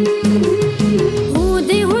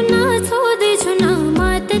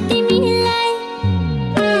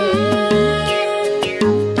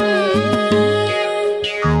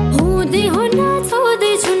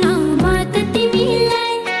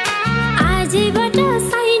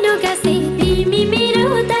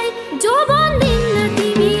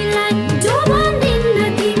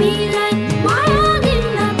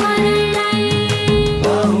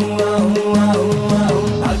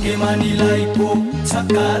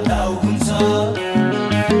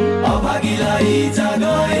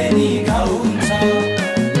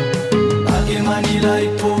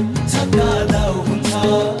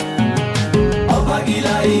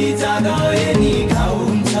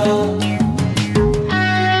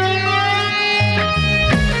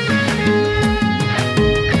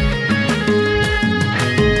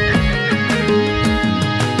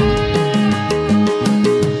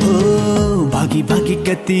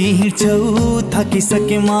 यति हिँड्छौ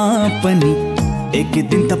थकिसकेमा पनि एक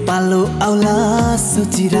दिन त पालो आउला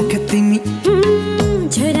सोचिराख तिमी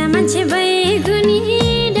छोरा मान्छे भएको नि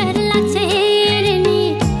डर लाग्छ हेर्ने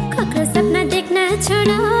खक्रो सपना देख्न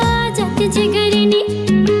छोड जति जे गरे नि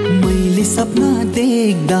मैले सपना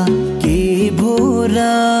देख्दा के भो र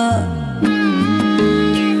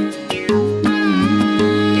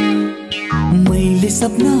मैले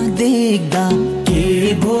सपना देख्दा के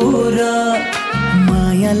भो र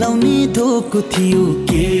माया लाउने धोको थियो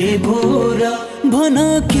के भो र भन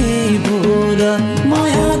के भो र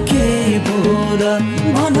माया के भो र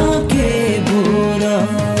भन के भो र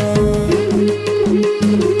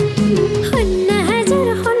हुन्न हजुर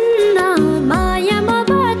हुन्न माया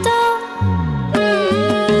मबाट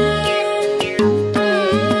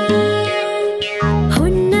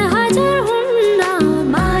हुन्न हजुर हुन्न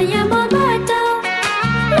माया मबाट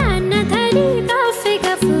नाना थरी गफे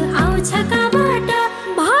गफ आउँछ कबाट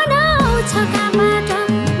भन आउँछ कबाट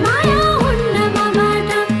माया हुन्न मबाट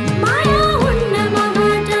माया हुन्न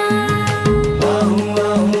मबाट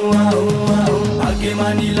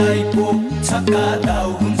भाग्यमानीलाई पो छक्का दाउ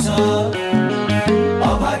हुन्छ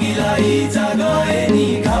अभागीलाई जागए नि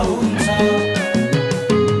घाउ हुन्छ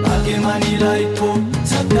भाग्यमानीलाई पो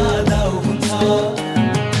छक्का दाउ हुन्छ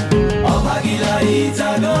अभागीलाई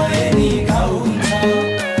जागए नि घाउ हुन्छ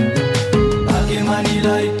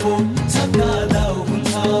भाग्यमानीलाई पो छक्का दाउ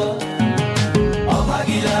हुन्छ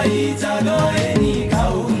अभागीलाई जागए नि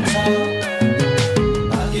घाउ हुन्छ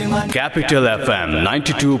Capital FM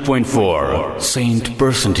 92.4, Saint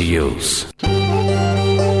Person to Use.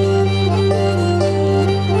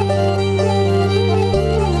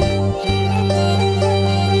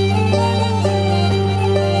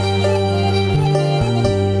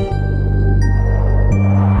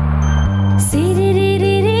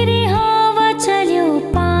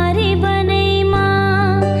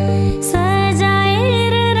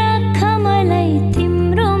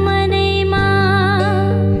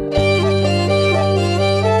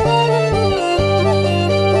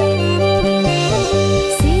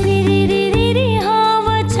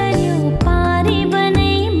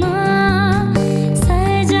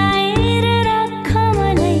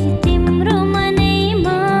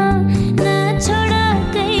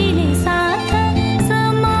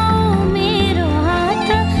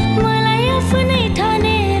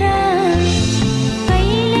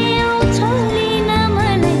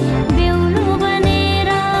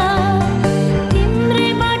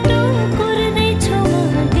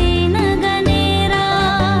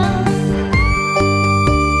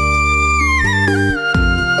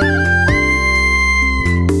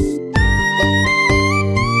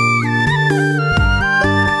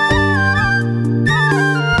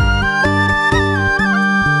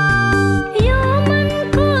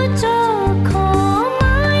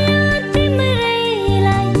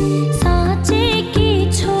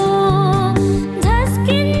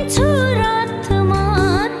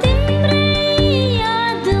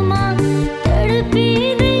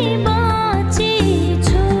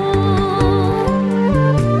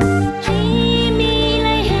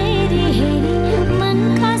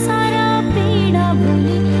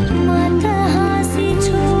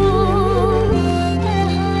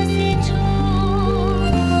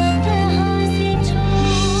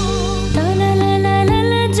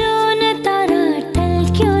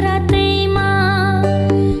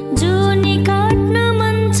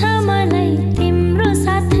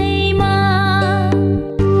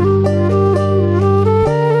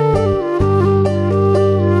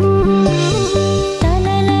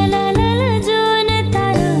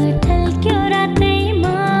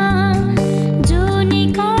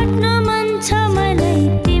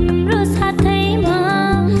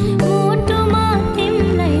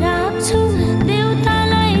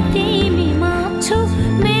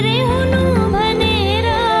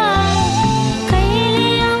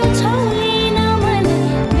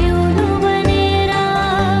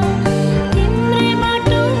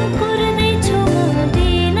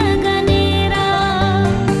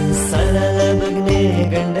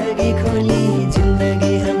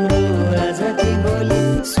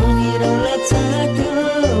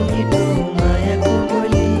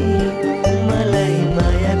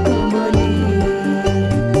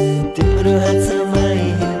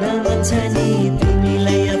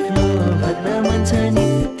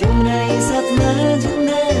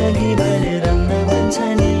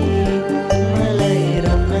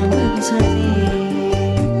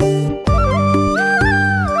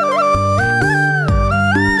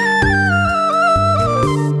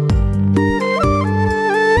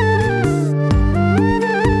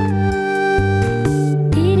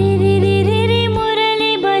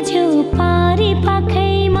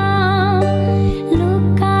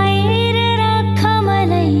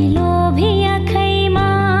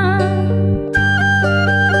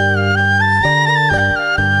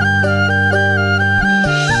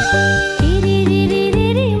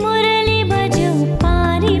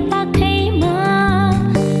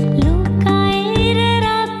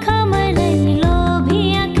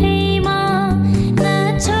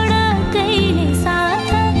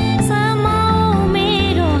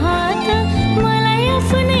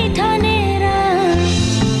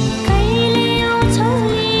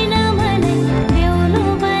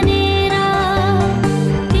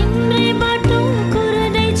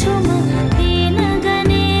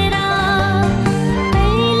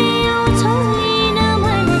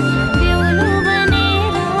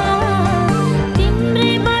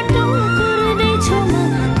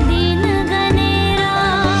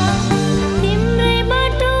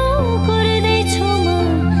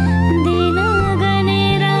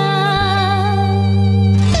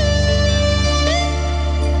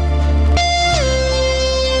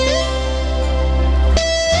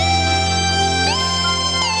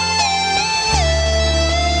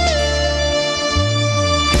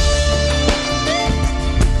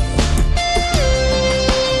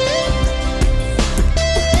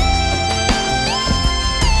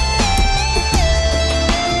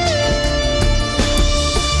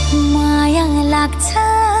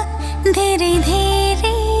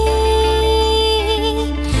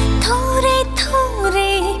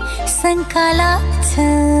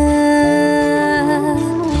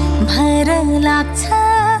 भर लाग्छ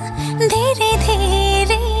धेरै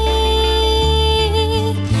धेरै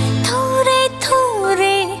थोरै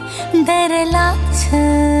थोरै डर लाग्छ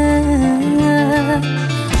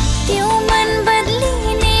त्यो मन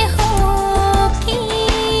बदलिने हो कि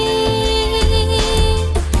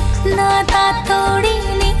नाता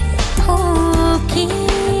तोडिने हो कि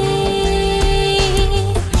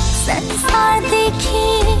संसारदेखि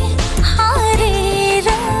हारेर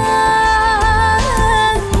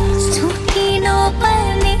छुटिनु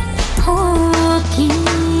पर्ने हो कि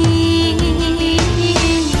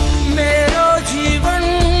मेरो जीवन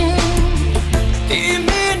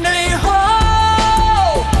तिमी नै हो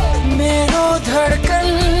मेरो धडकन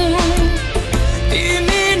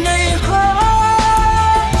तिमी नै हो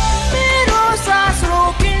मेरो सास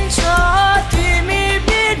रोकिन्छ तिमी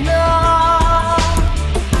बिना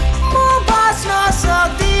म बाँच्न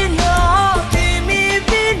सक्दिन तिमी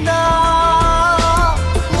बिना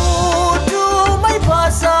मुटुमै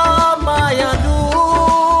बस मायालु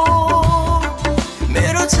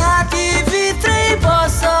मेरो छाती भित्रै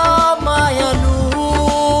बस मायालु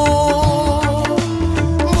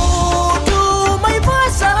मुटुमै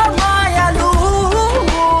बस मायालु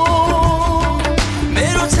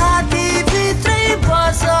मेरो छाती भित्रै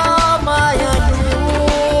बस मायालु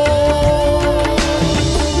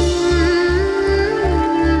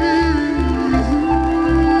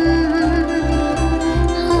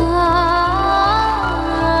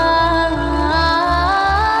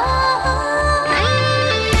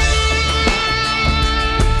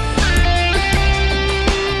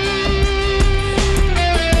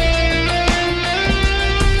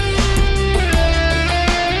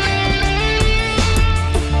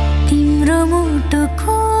तिम्रो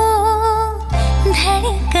मुटुको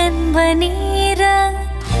धडकन बनेर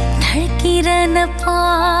धड्किरहन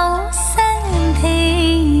पाऊ सधैँ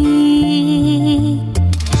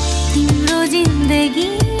तिम्रो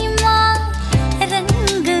जिन्दगीमा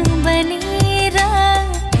रङ्ग बनेर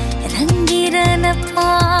रङ्गिरहन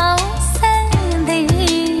पाऊ सधैँ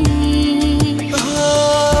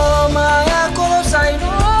मायाको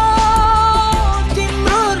साइनो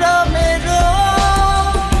तिम्रो र मेरो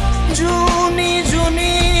जुनी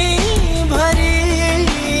जुनी भरि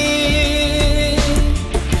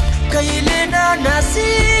कहिले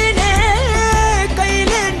ननासिने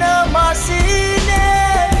कहिले नमासिने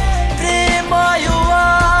प्रेम यो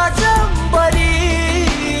आजम्बरी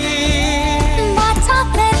बाचा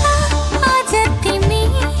कर आज तिमी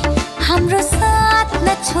हाम्रो साथ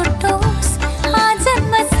नछुटोस् आज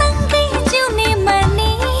म सँगै जिउने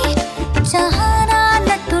मर्ने चाहना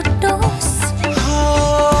नटुटोस्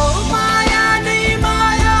माया नै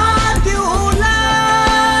माया दिउला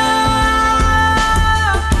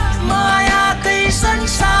मायाकै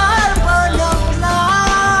संसार बनाउला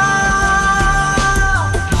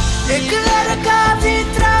एक लड़का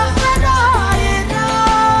भित्र हराएर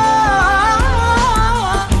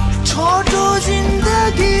छोटो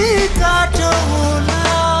जिन्दगी काटौला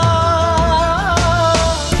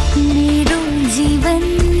मेरो जीवन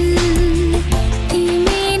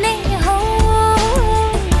तिमी नै हो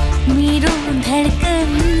मेरो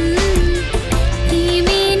धडकन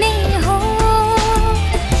तिमी नै हो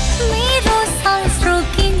मेरो सास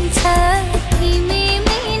रोकिन्छ तिमी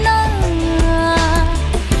बिना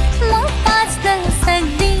म बाँच्न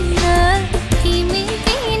सक्दिन तिमी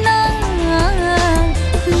बिना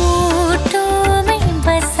मुटुमै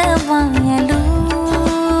बस मायालु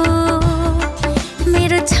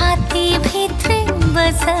मेरो छाती भित्रै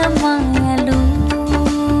बस मायालु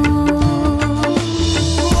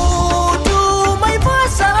मुटुमै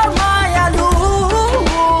बस मायालु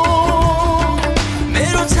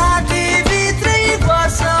मेरो छाती भित्रै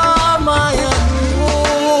बस मायालु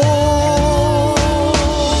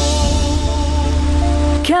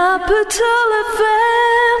Capital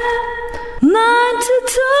FM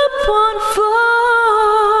 92.4.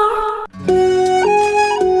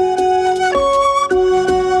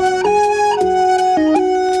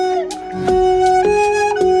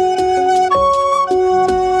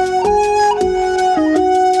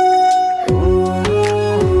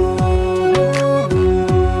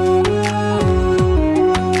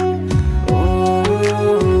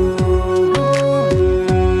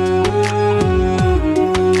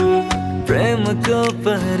 प्रेमको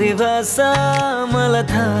परिभाषा मलाई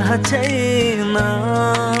थाहा छैन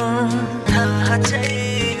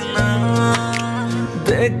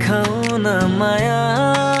देखाउन माया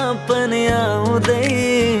पनि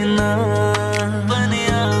आउँदैन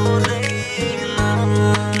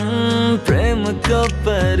प्रेमको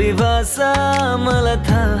परिभाषा मलाई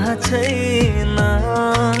थाहा छैन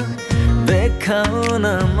देखाउन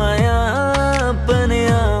माया पनि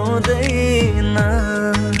आउँदैन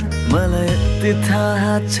मलाई यति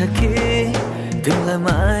थाहा छ कि तिमीलाई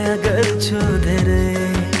माया गर्छु धेरै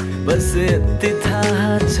बस यति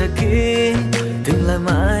थाहा छ कि तिमीलाई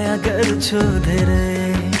माया गर्छु धेरै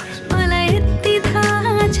मलाई यति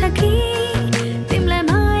थाहा छ कि तिमीलाई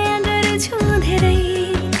माया गर्छु धेरै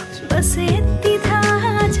बस यति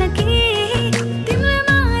थाहा छ कि तिमीलाई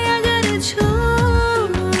माया गर्छु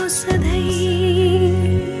सधैँ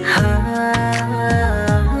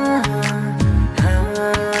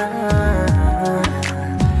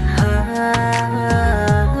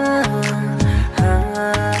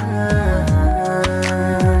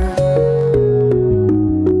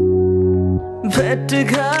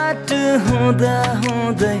भेटघाट हुँदा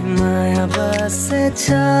हुँदै माया बसेछ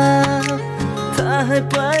थाहै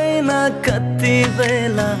पाइन कति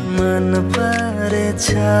बेला मन परेछ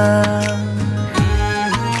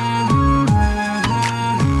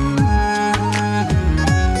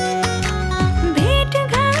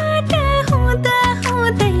भेटघाट हुँदा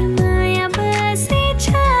हुँदै माया बसेछ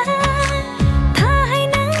थाहै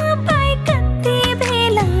नपाई कति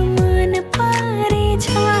बेला मन परेछ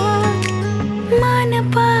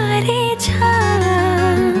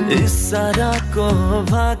इसाराको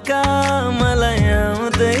भाका मलाई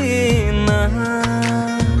आउँदैन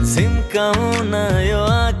झिम्काउन यो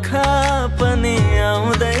आँखा पनि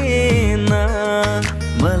आउँदैन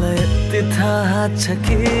मलाई यति थाहा छ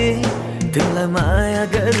कि तिमीलाई माया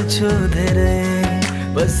गर्छु धेरै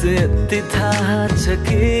बस यति थाहा छ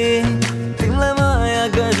कि तिमीलाई माया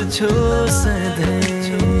गर्छु सधैँ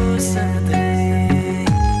सधैँ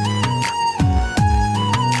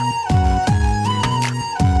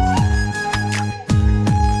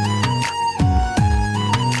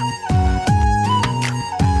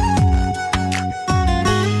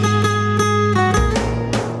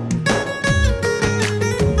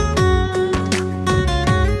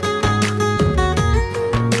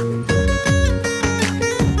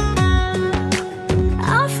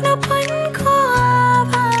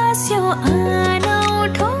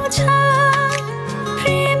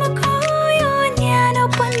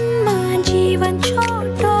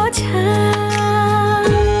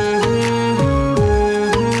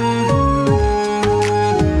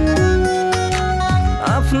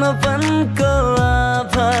आफ्नोपनको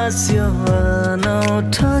आभास यो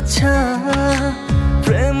अनौठो छ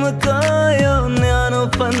प्रेमको यो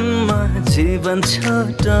न्यानोपनमा जीवन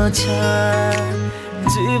छोटो छ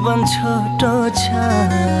जीवन छोटो छ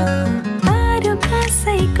अरू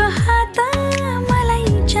कसैको हात मलाई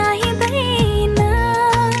चाहिँदैन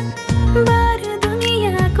बरु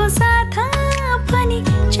दुनियाँको साथ पनि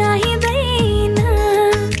चाहिँदैन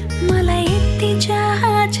मलाई यति चाह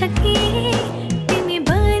छ कि तिमी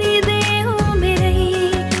बनिदेऊ मेरै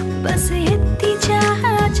बस यति चाह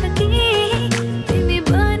छ कि तिमी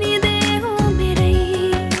बनिदेऊ मेरै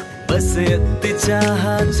बस यति चाह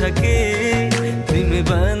छ कि तिमी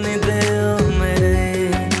बनिदेऊ मेरै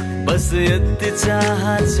बस यति चाह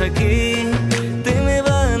छ कि तिमी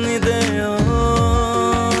बनिदेऊ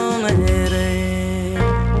मेरै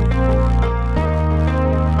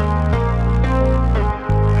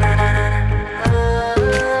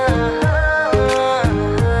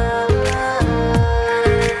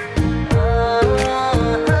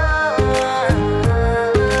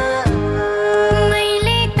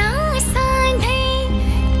मैले त सधैँ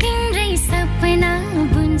तिम्रै सपना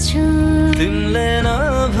बुन्छु तिमीले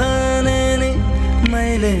नभने नि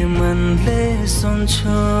मैले मनले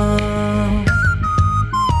सुन्छु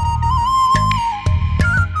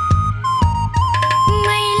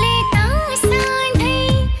मैले त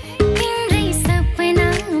सधैँ तिम्रै सपना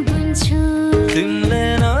बुन्छु तिमीले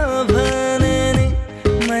नभने नि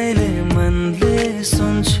मैले मनले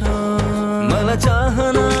सुन्छु मलाई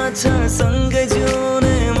चाहना छ सँगै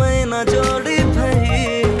जिउने महिना जोडी भई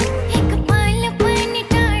एक पल पनि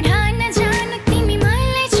टाढा नजानु तिमी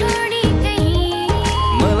मलाई छोडी गई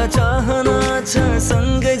मलाई चाहना छ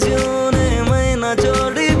सँगै जिउने महिना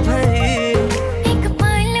जोडी भई एक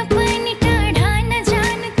पल पनि टाढा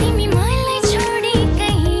नजानु तिमी मलाई छोडी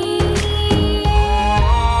गई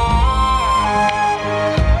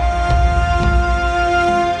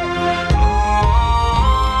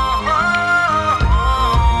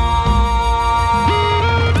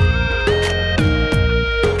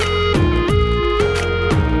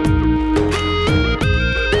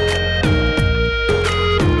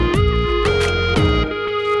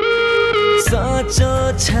साँचो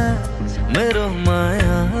छ मेरो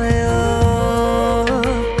माया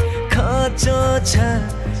खाँचो छ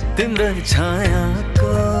तिम्रो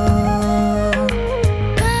छायाको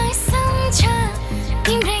कसम छ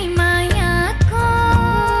तिम्रै मायाको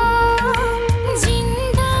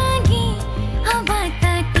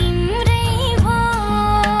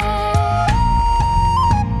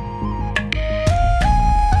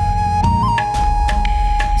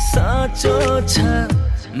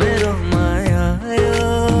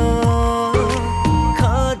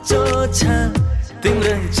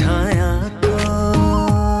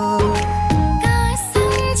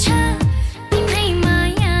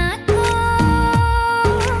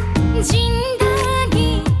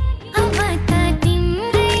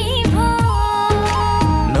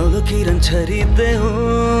छरिदेऊ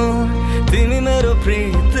तिमी मेरो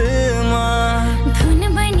प्रीतमा धुन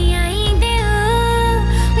बनी आइदेऊ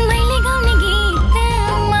मैले गाउने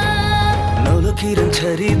गीतमा नौलो किरण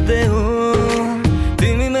छरिदेऊ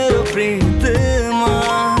तिमी मेरो प्रीतमा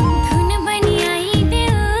धुन बनी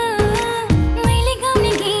आइदेऊ मैले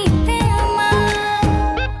गाउने गीतमा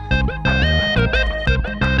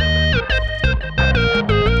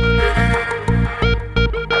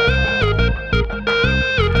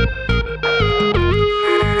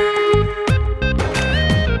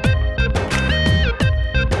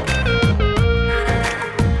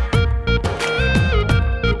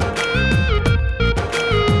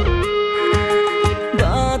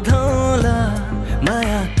बाँधौला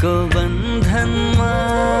मायाको बन्धनमा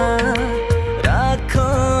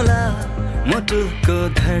राखौला मुटुको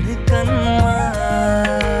धडकनमा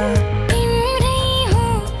तिम्रै हो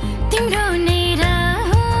तिम्रो नै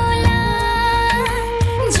रहला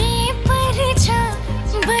जे पर्छ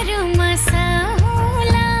बरु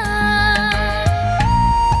मसाहुला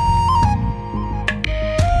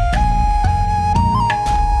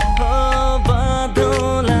हो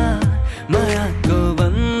बाँधौला मायाको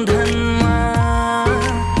बन्धनमा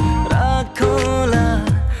राखौला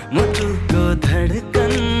मुटुको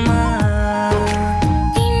धडकनमा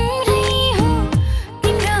तिम्रै हो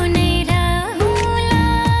तिम्रो नै रहला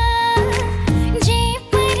जे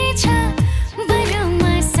पर्छ बरु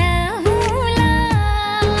मसाहुला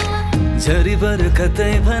झरीबर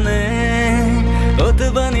कतै भने ओत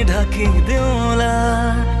बनी ढाकिदेऊला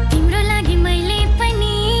तिम्रो लागि मैले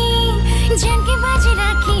पनि ज्यानकै बाजी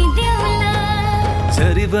राखिदेऊला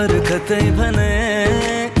झरीबर कतै भने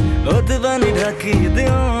ओत बनी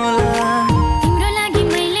ढाकिदेऊला तिम्रो लागि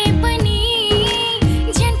मैले पनि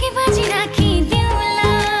ज्यानकै बाजी राखिदेऊला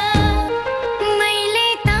मैले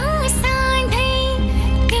त सधैँ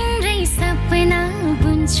तिम्रै सपना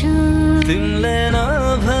बुन्छु तिमीले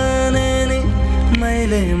नभने नि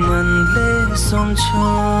मैले मनले सोच्छु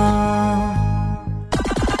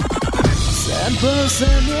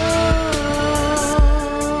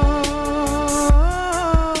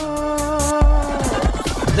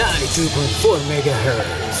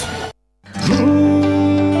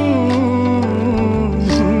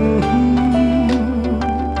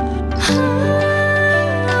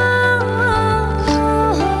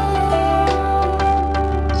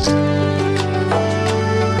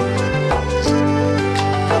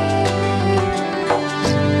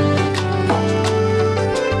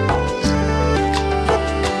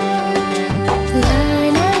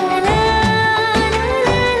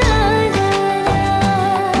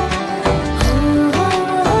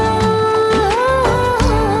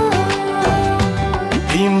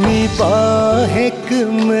तिमी बाहेक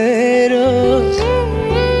मेरो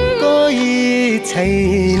कोही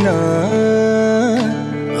छैन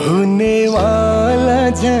हुनेवाला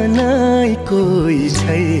जनै कोही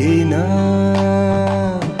छैन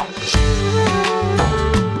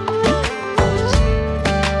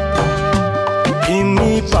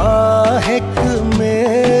तिमी बाहेक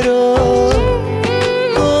मेरो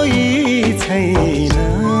कोही छैन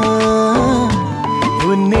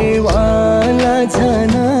हुनेवाला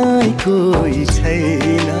जनै कोही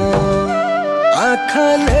छैन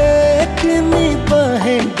आँखाले तिमी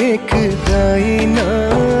बाहेक देख्दैन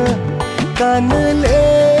कानले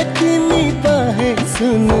तिमी बाहेक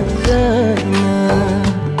सुन्दैन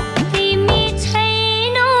तिमी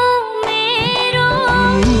छैनौ मेरो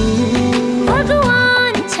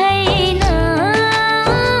भगवान छैन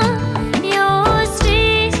यो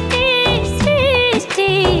सृष्टि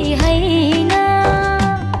होइन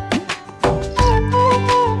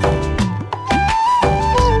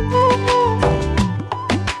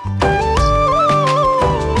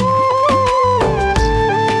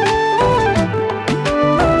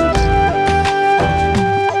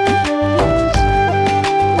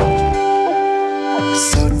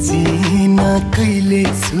सोचिन कहिले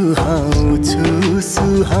सुहाउँछु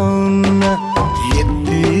सुहाउन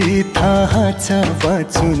यति थाहा छ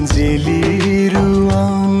बाँचुन्जेली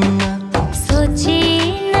रुवाउन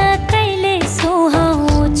सोचिन कहिले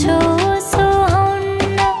सुहाउँछु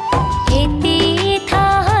सुहाउन यति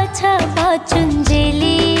थाहा छ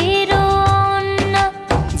बाँचुन्जेली रोउन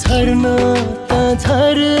झर्न त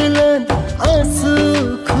झर्लन आँसु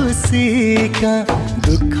खुसीका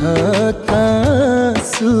दुःखका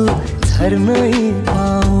आँसु झर्नै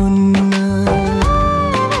पाउन्न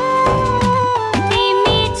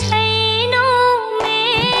तिमी छैनौ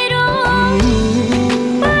मेरो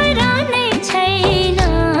परानै छैन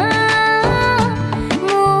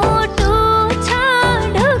मुटु छ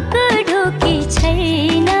ढुकढुकी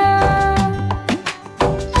छैन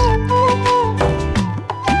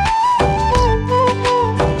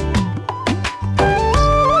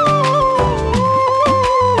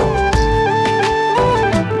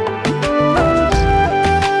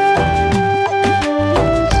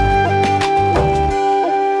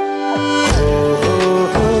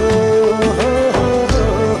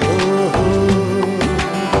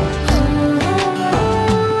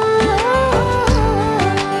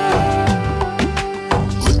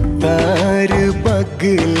तार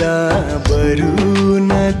बगला बरु